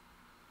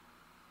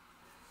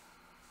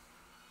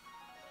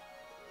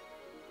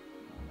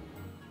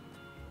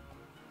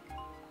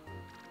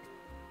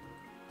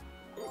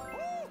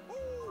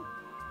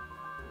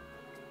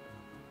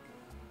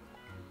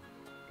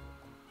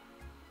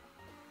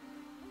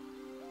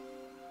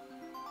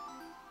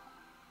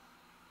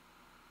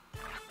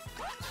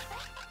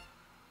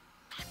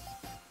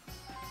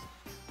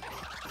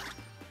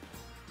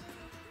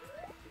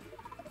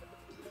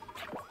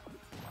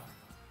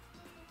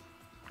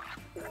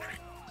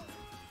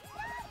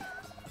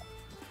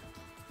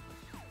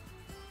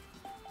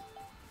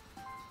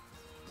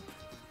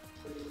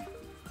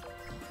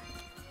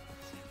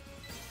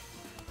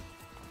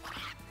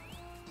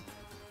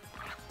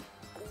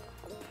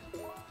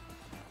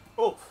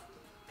 Oof.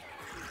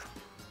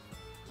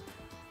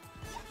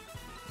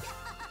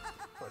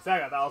 For a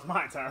second, I thought it was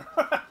my turn.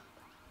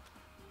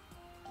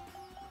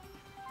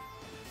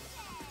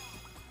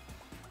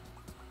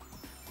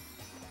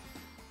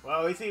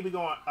 Well, at least he be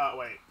going.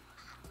 Wait.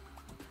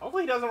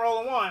 Hopefully he doesn't roll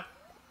a 1.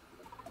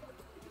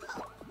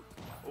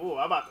 Ooh,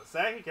 I'm about to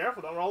say, be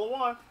careful, don't roll a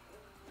 1.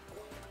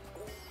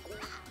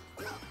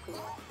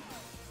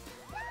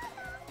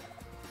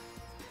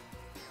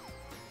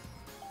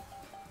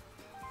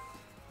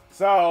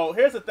 So,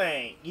 here's the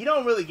thing. You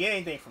don't really get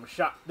anything from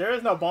shop. There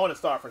is no bonus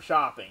star for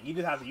shopping. You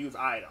just have to use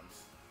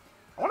items.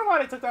 I wonder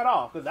why they took that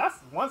off, because that's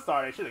 1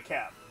 star they should have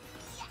kept.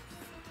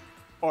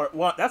 Or,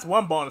 that's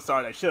 1 bonus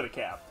star they should have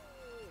kept.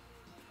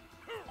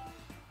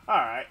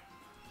 Alright.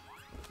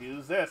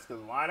 Use this,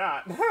 because why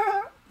not?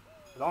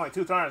 There's only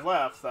 2 turns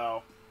left,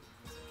 so...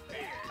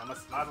 I might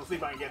as well see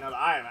if I can get another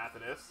item after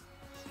this.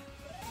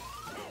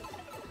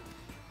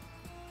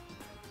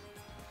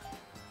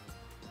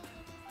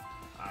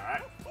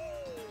 Alright.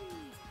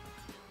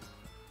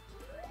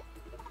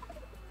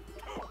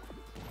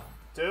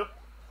 2.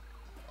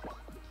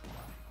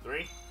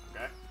 3.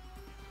 Okay.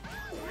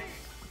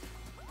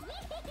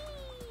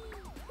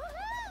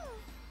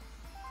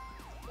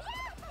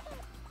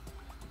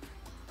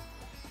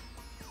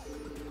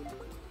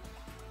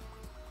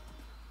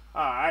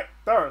 Alright,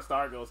 3rd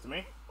star goes to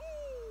me.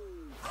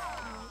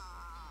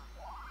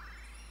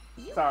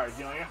 Sorry,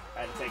 Junior. I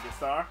had to take your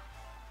star.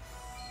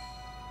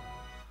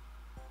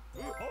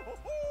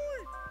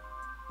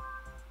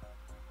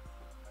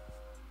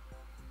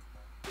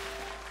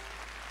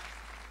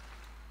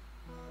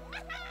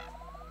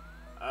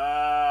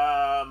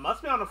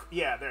 Must be on the...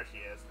 Yeah, there she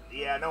is.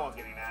 Yeah, no one's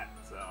getting that,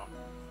 so...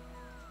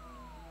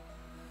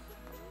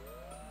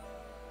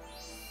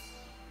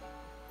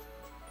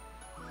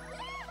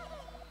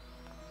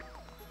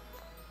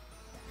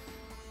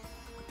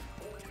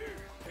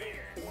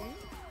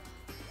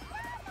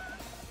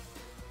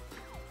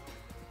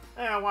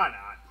 Eh, why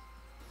not?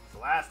 It's the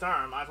last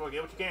turn, might as well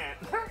get what you can.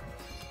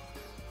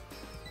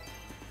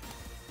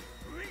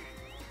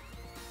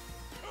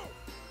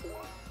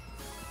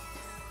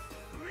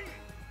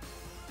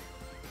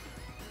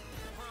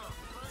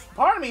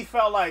 Part of me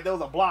felt like there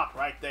was a block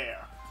right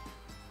there.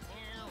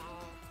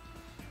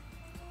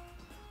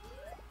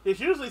 There's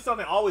usually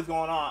something always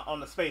going on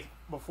the space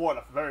before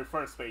the very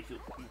first space you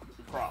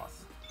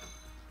cross.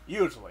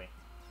 Usually.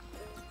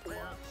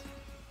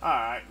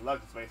 Alright,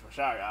 lucky space for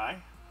Shy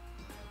Guy.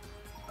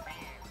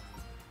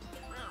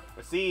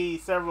 We see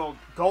several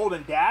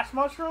golden dash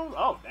mushrooms.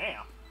 Oh,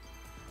 damn.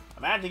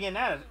 Imagine getting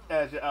that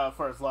as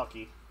first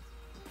lucky.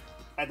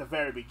 At the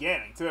very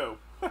beginning, too.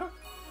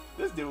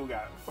 This dude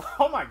got...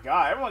 Oh my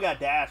god, everyone got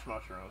dash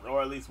mushrooms.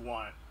 Or at least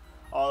 1.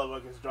 All of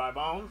us gets dry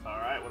bones.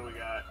 Alright, what do we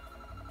got?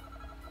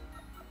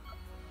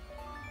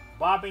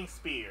 Bobbing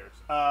spears.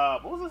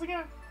 What was this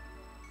again?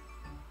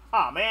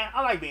 Aw, oh, man,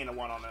 I like being the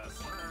 1 on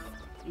this.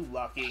 You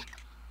lucky.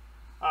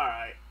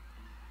 Alright.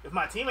 If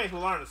my teammates will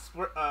learn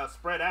to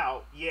spread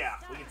out, yeah,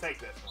 we can take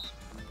this one.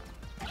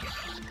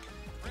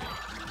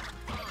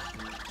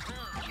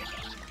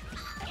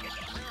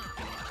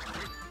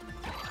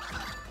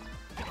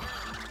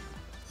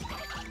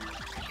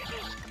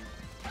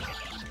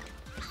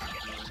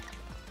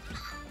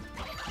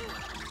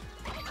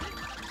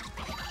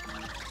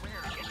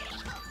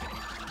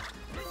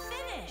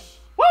 Finish.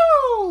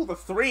 Woo! The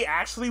 3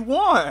 actually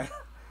won.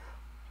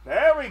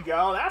 There we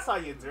go. That's how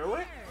you do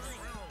it.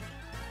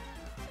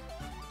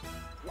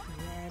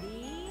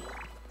 Ready?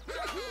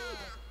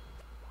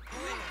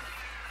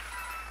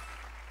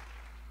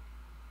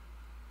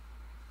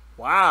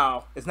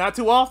 Wow. It's not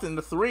too often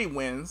the 3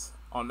 wins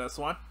on this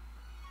one.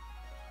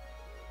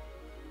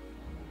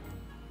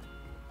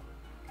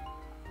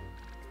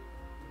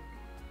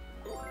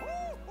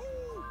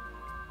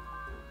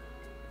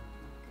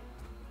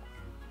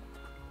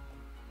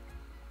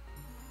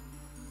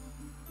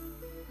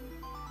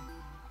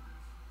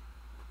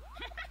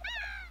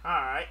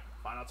 Alright,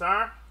 final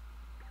turn.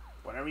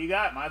 Whatever you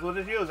got, might as well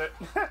just use it.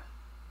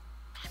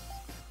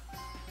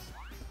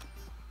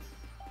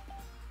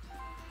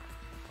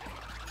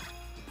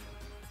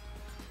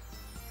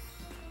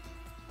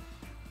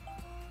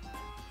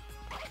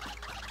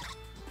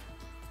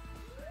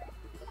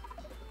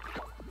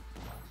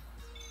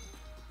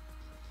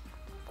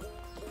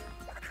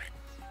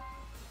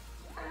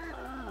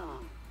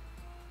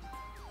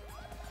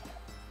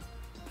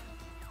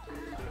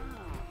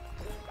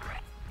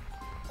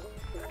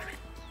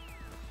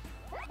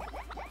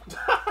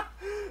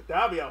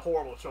 That would be a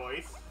horrible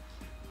choice.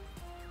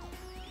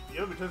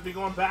 You would just be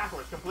going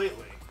backwards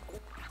completely.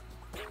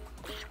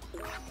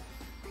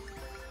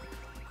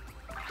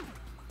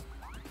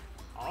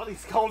 All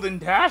these golden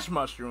dash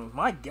mushrooms,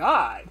 my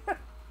god!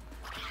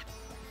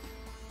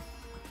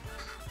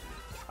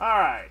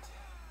 Alright.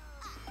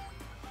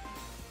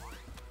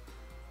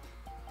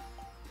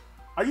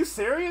 Are you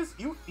serious?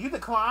 You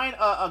decline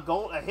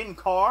a hidden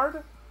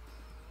card?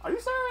 Are you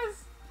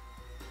serious?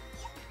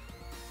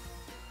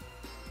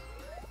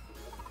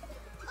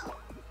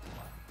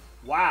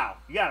 Wow,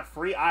 you got a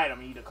free item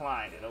and you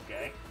declined it,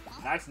 okay.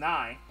 Nice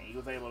 9, and he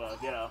was able to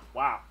get a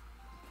wow.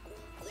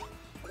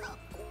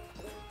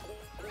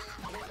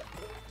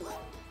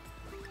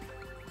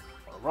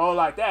 A roll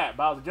like that,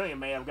 Bowser Jr.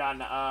 may have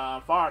gotten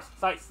a Far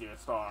Sightseer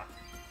star.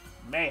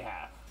 May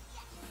have.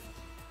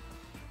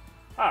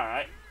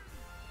 Alright.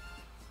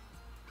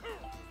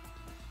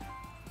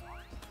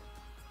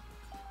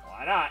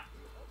 Why not?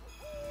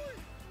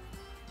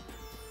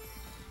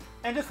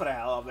 And just for the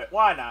hell of it,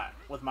 why not?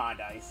 With my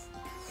dice.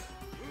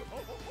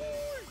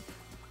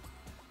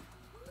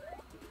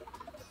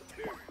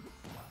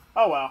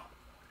 Oh well.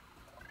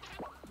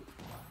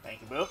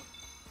 Thank you, Boo.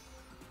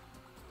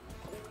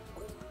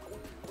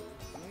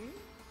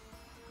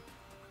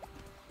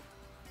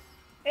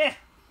 Eh.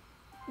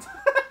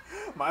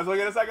 Might as well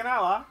get a second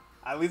ally.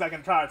 At least I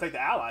can try to take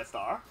the ally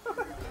star.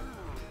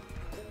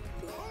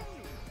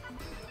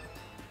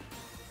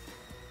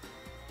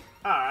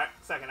 Alright,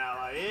 second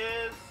ally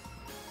is...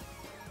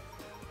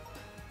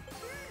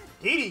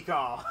 Diddy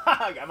Kong!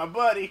 I got my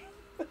buddy!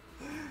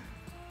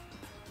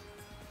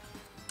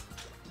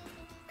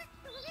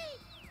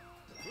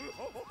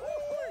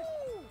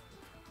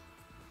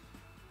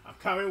 I'm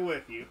coming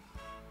with you.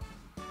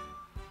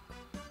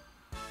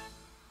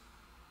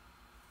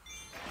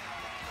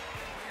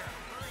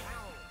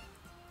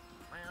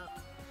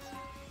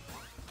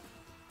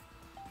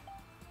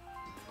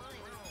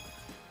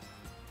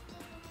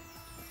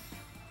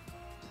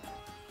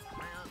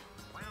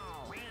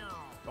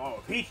 Oh,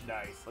 Peach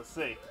dice. Let's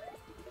see.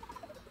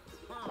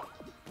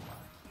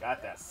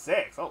 Got that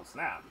 6. Oh,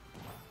 snap.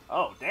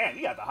 Oh, damn.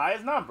 You got the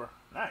highest number.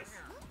 Nice.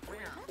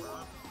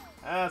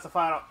 That's a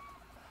final...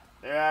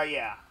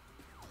 yeah.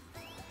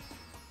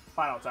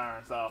 Final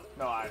turn, so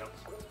no items.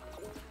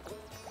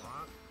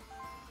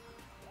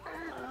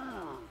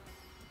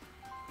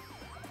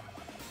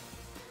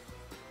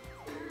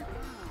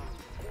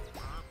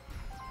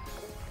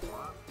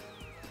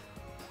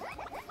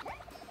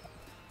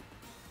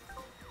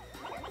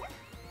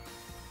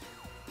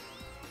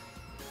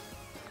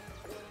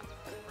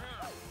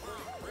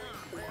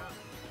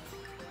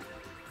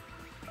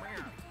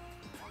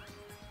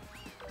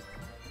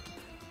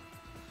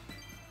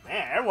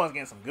 Man, everyone's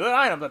getting some good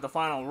items at the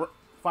final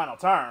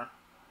turn.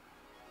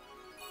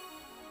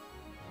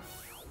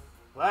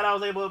 Glad I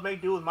was able to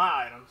make do with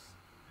my items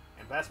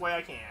in best way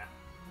I can.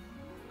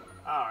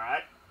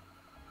 Alright.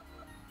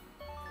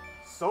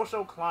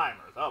 Social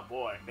Climbers. Oh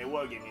boy, they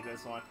will give me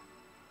this one.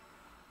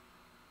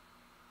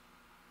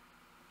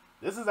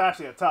 This is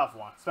actually a tough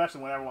one,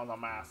 especially when everyone's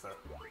on Master.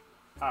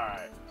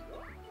 Alright.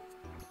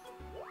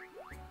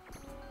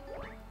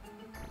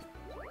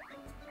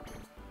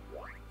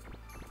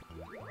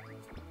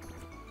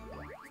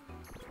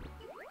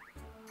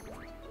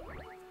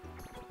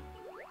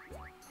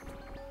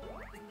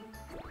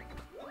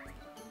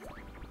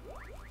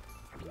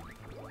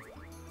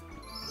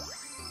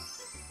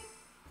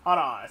 Hold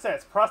on, it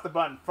says press the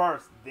button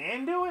first,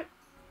 then do it?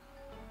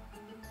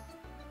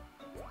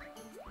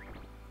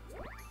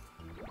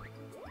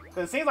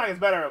 Because it seems like it's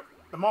better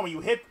the moment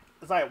you hit,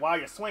 it's like while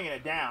you're swinging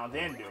it down,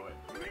 then do it.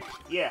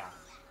 Yeah.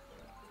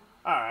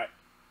 Alright.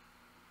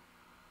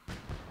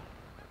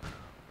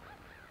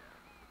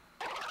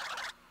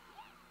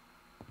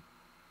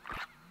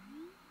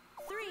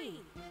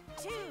 Three,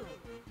 two,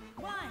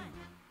 one,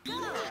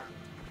 go!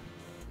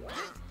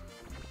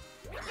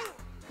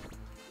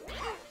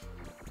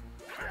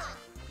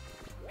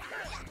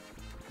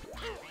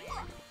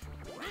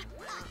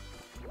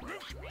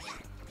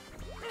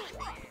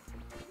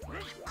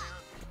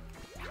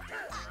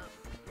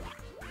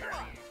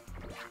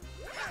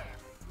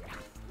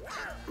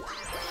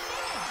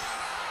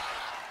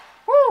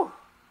 Whew!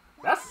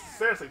 That's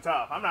seriously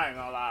tough. I'm not even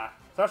gonna lie.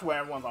 Especially when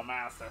everyone's on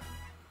Master.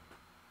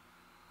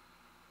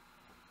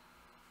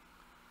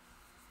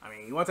 I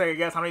mean, you want to take a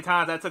guess how many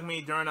times that took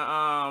me during the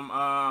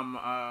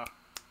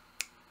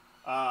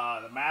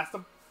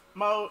Master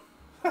mode?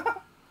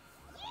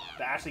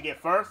 To actually get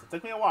first? It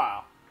took me a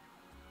while.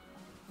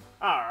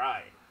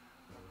 Alright.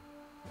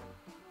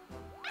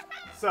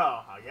 So,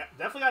 I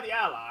definitely got the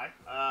ally.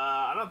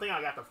 I don't think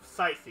I got the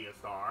Sightseer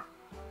star.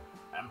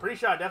 I'm pretty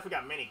sure I definitely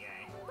got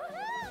Minigame.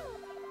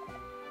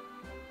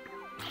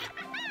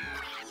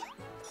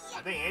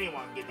 I think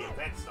anyone can get the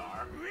event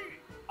star.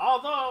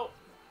 Although,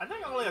 I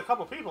think only a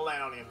couple people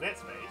land on the event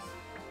space.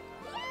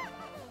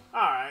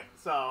 Alright,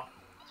 so,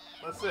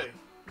 let's see.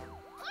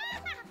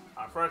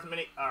 Our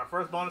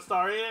first bonus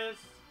star is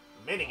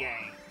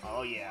Minigame.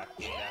 Oh yeah,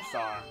 that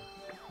star.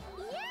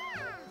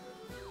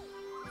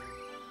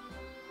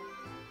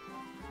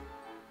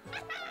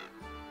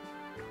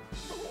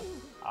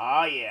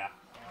 Oh yeah.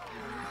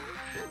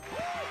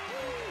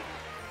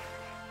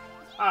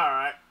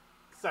 Alright.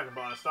 Second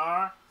bonus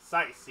star.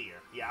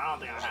 Sightseer. Yeah, I don't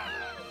think I have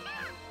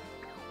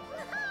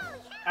that.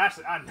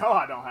 Actually, I know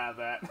I don't have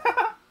that.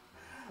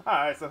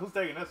 Alright, so who's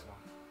taking this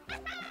one?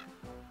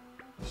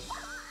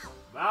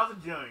 Bowser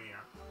Jr.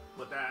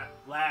 with that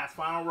last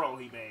final roll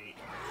he made.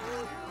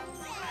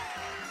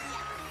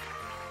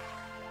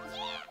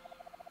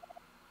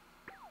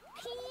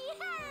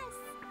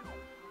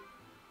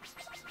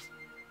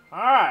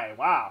 Alright,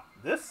 wow.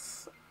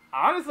 This,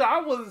 honestly, I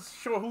wasn't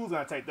sure who was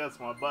going to take this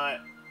one, but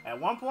at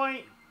one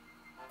point,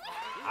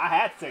 I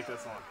had to take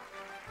this one.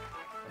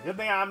 A good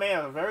thing I made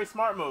a very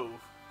smart move.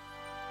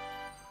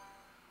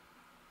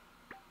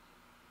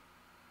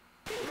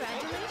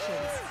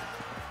 Congratulations.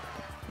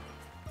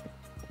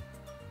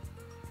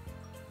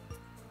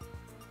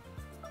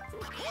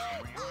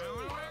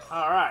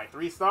 Alright,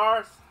 3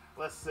 stars.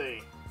 Let's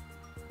see.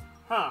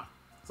 Huh.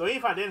 So even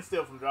if I didn't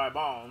steal from Dry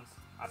Bones,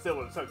 I still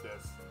would have took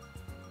this.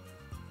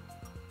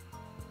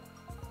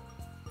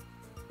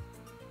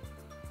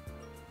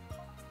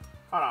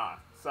 Hold on.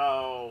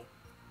 So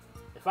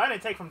if I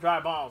didn't take from Dry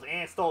Bones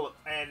and stole it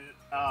and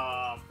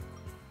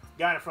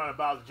got in front of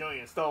Bowser Jr.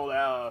 and stole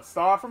a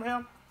star from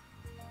him,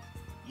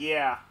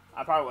 yeah,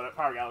 I probably would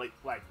have got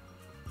like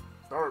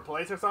 3rd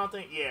place or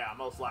something. Yeah,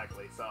 most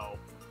likely. So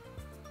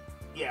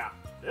yeah,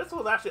 this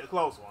was actually a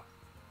close one.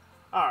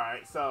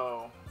 Alright,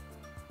 so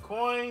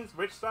coins,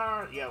 rich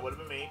star, yeah, would have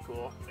been me.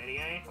 Cool.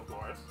 Minigame, of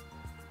course.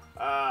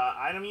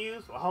 Item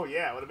use, oh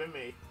yeah, would have been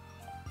me.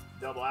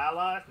 Double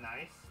allies,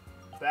 nice.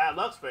 Bad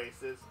luck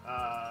spaces,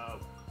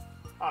 hold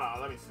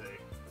on, let me see.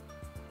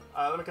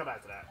 Let me come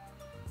back to that.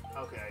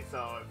 Okay,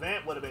 so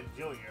event would have been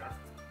Junior.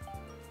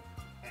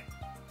 And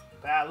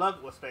bad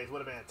luck with space would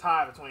have been a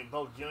tie between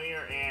both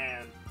Junior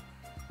and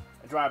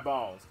Dry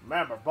Bones.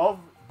 Remember, both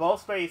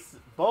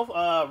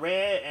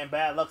red and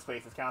bad luck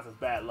spaces counts as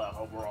bad luck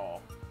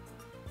overall.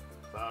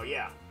 So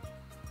yeah,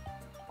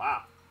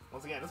 wow.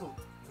 Once again,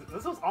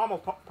 this was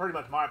almost pretty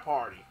much my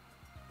party.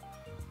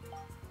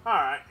 All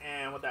right,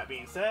 and with that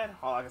being said,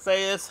 all I can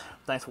say is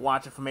thanks for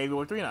watching for Maybe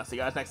War 3, and I'll see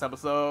you guys next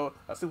episode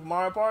of Super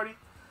Mario Party.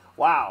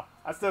 Wow,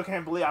 I still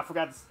can't believe I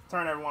forgot to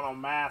turn everyone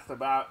on Master,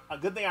 but a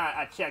good thing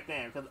I checked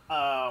in, because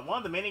one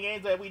of the mini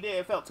games that we did,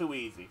 it felt too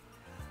easy.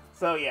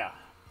 So yeah.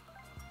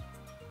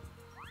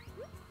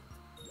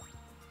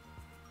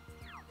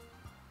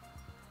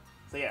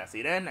 So yeah, see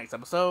you then, next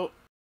episode.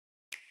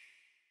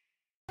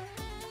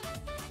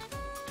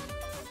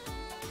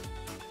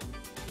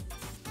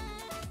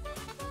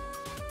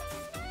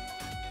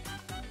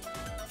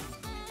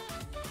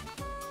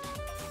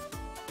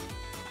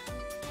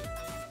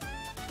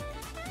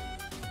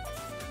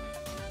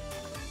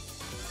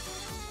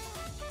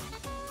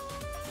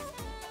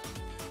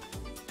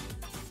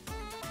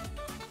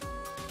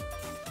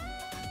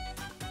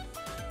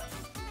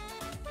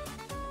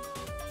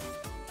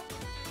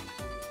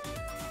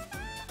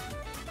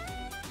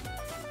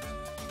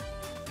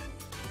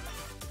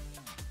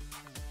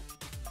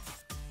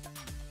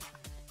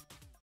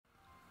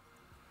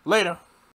 Later.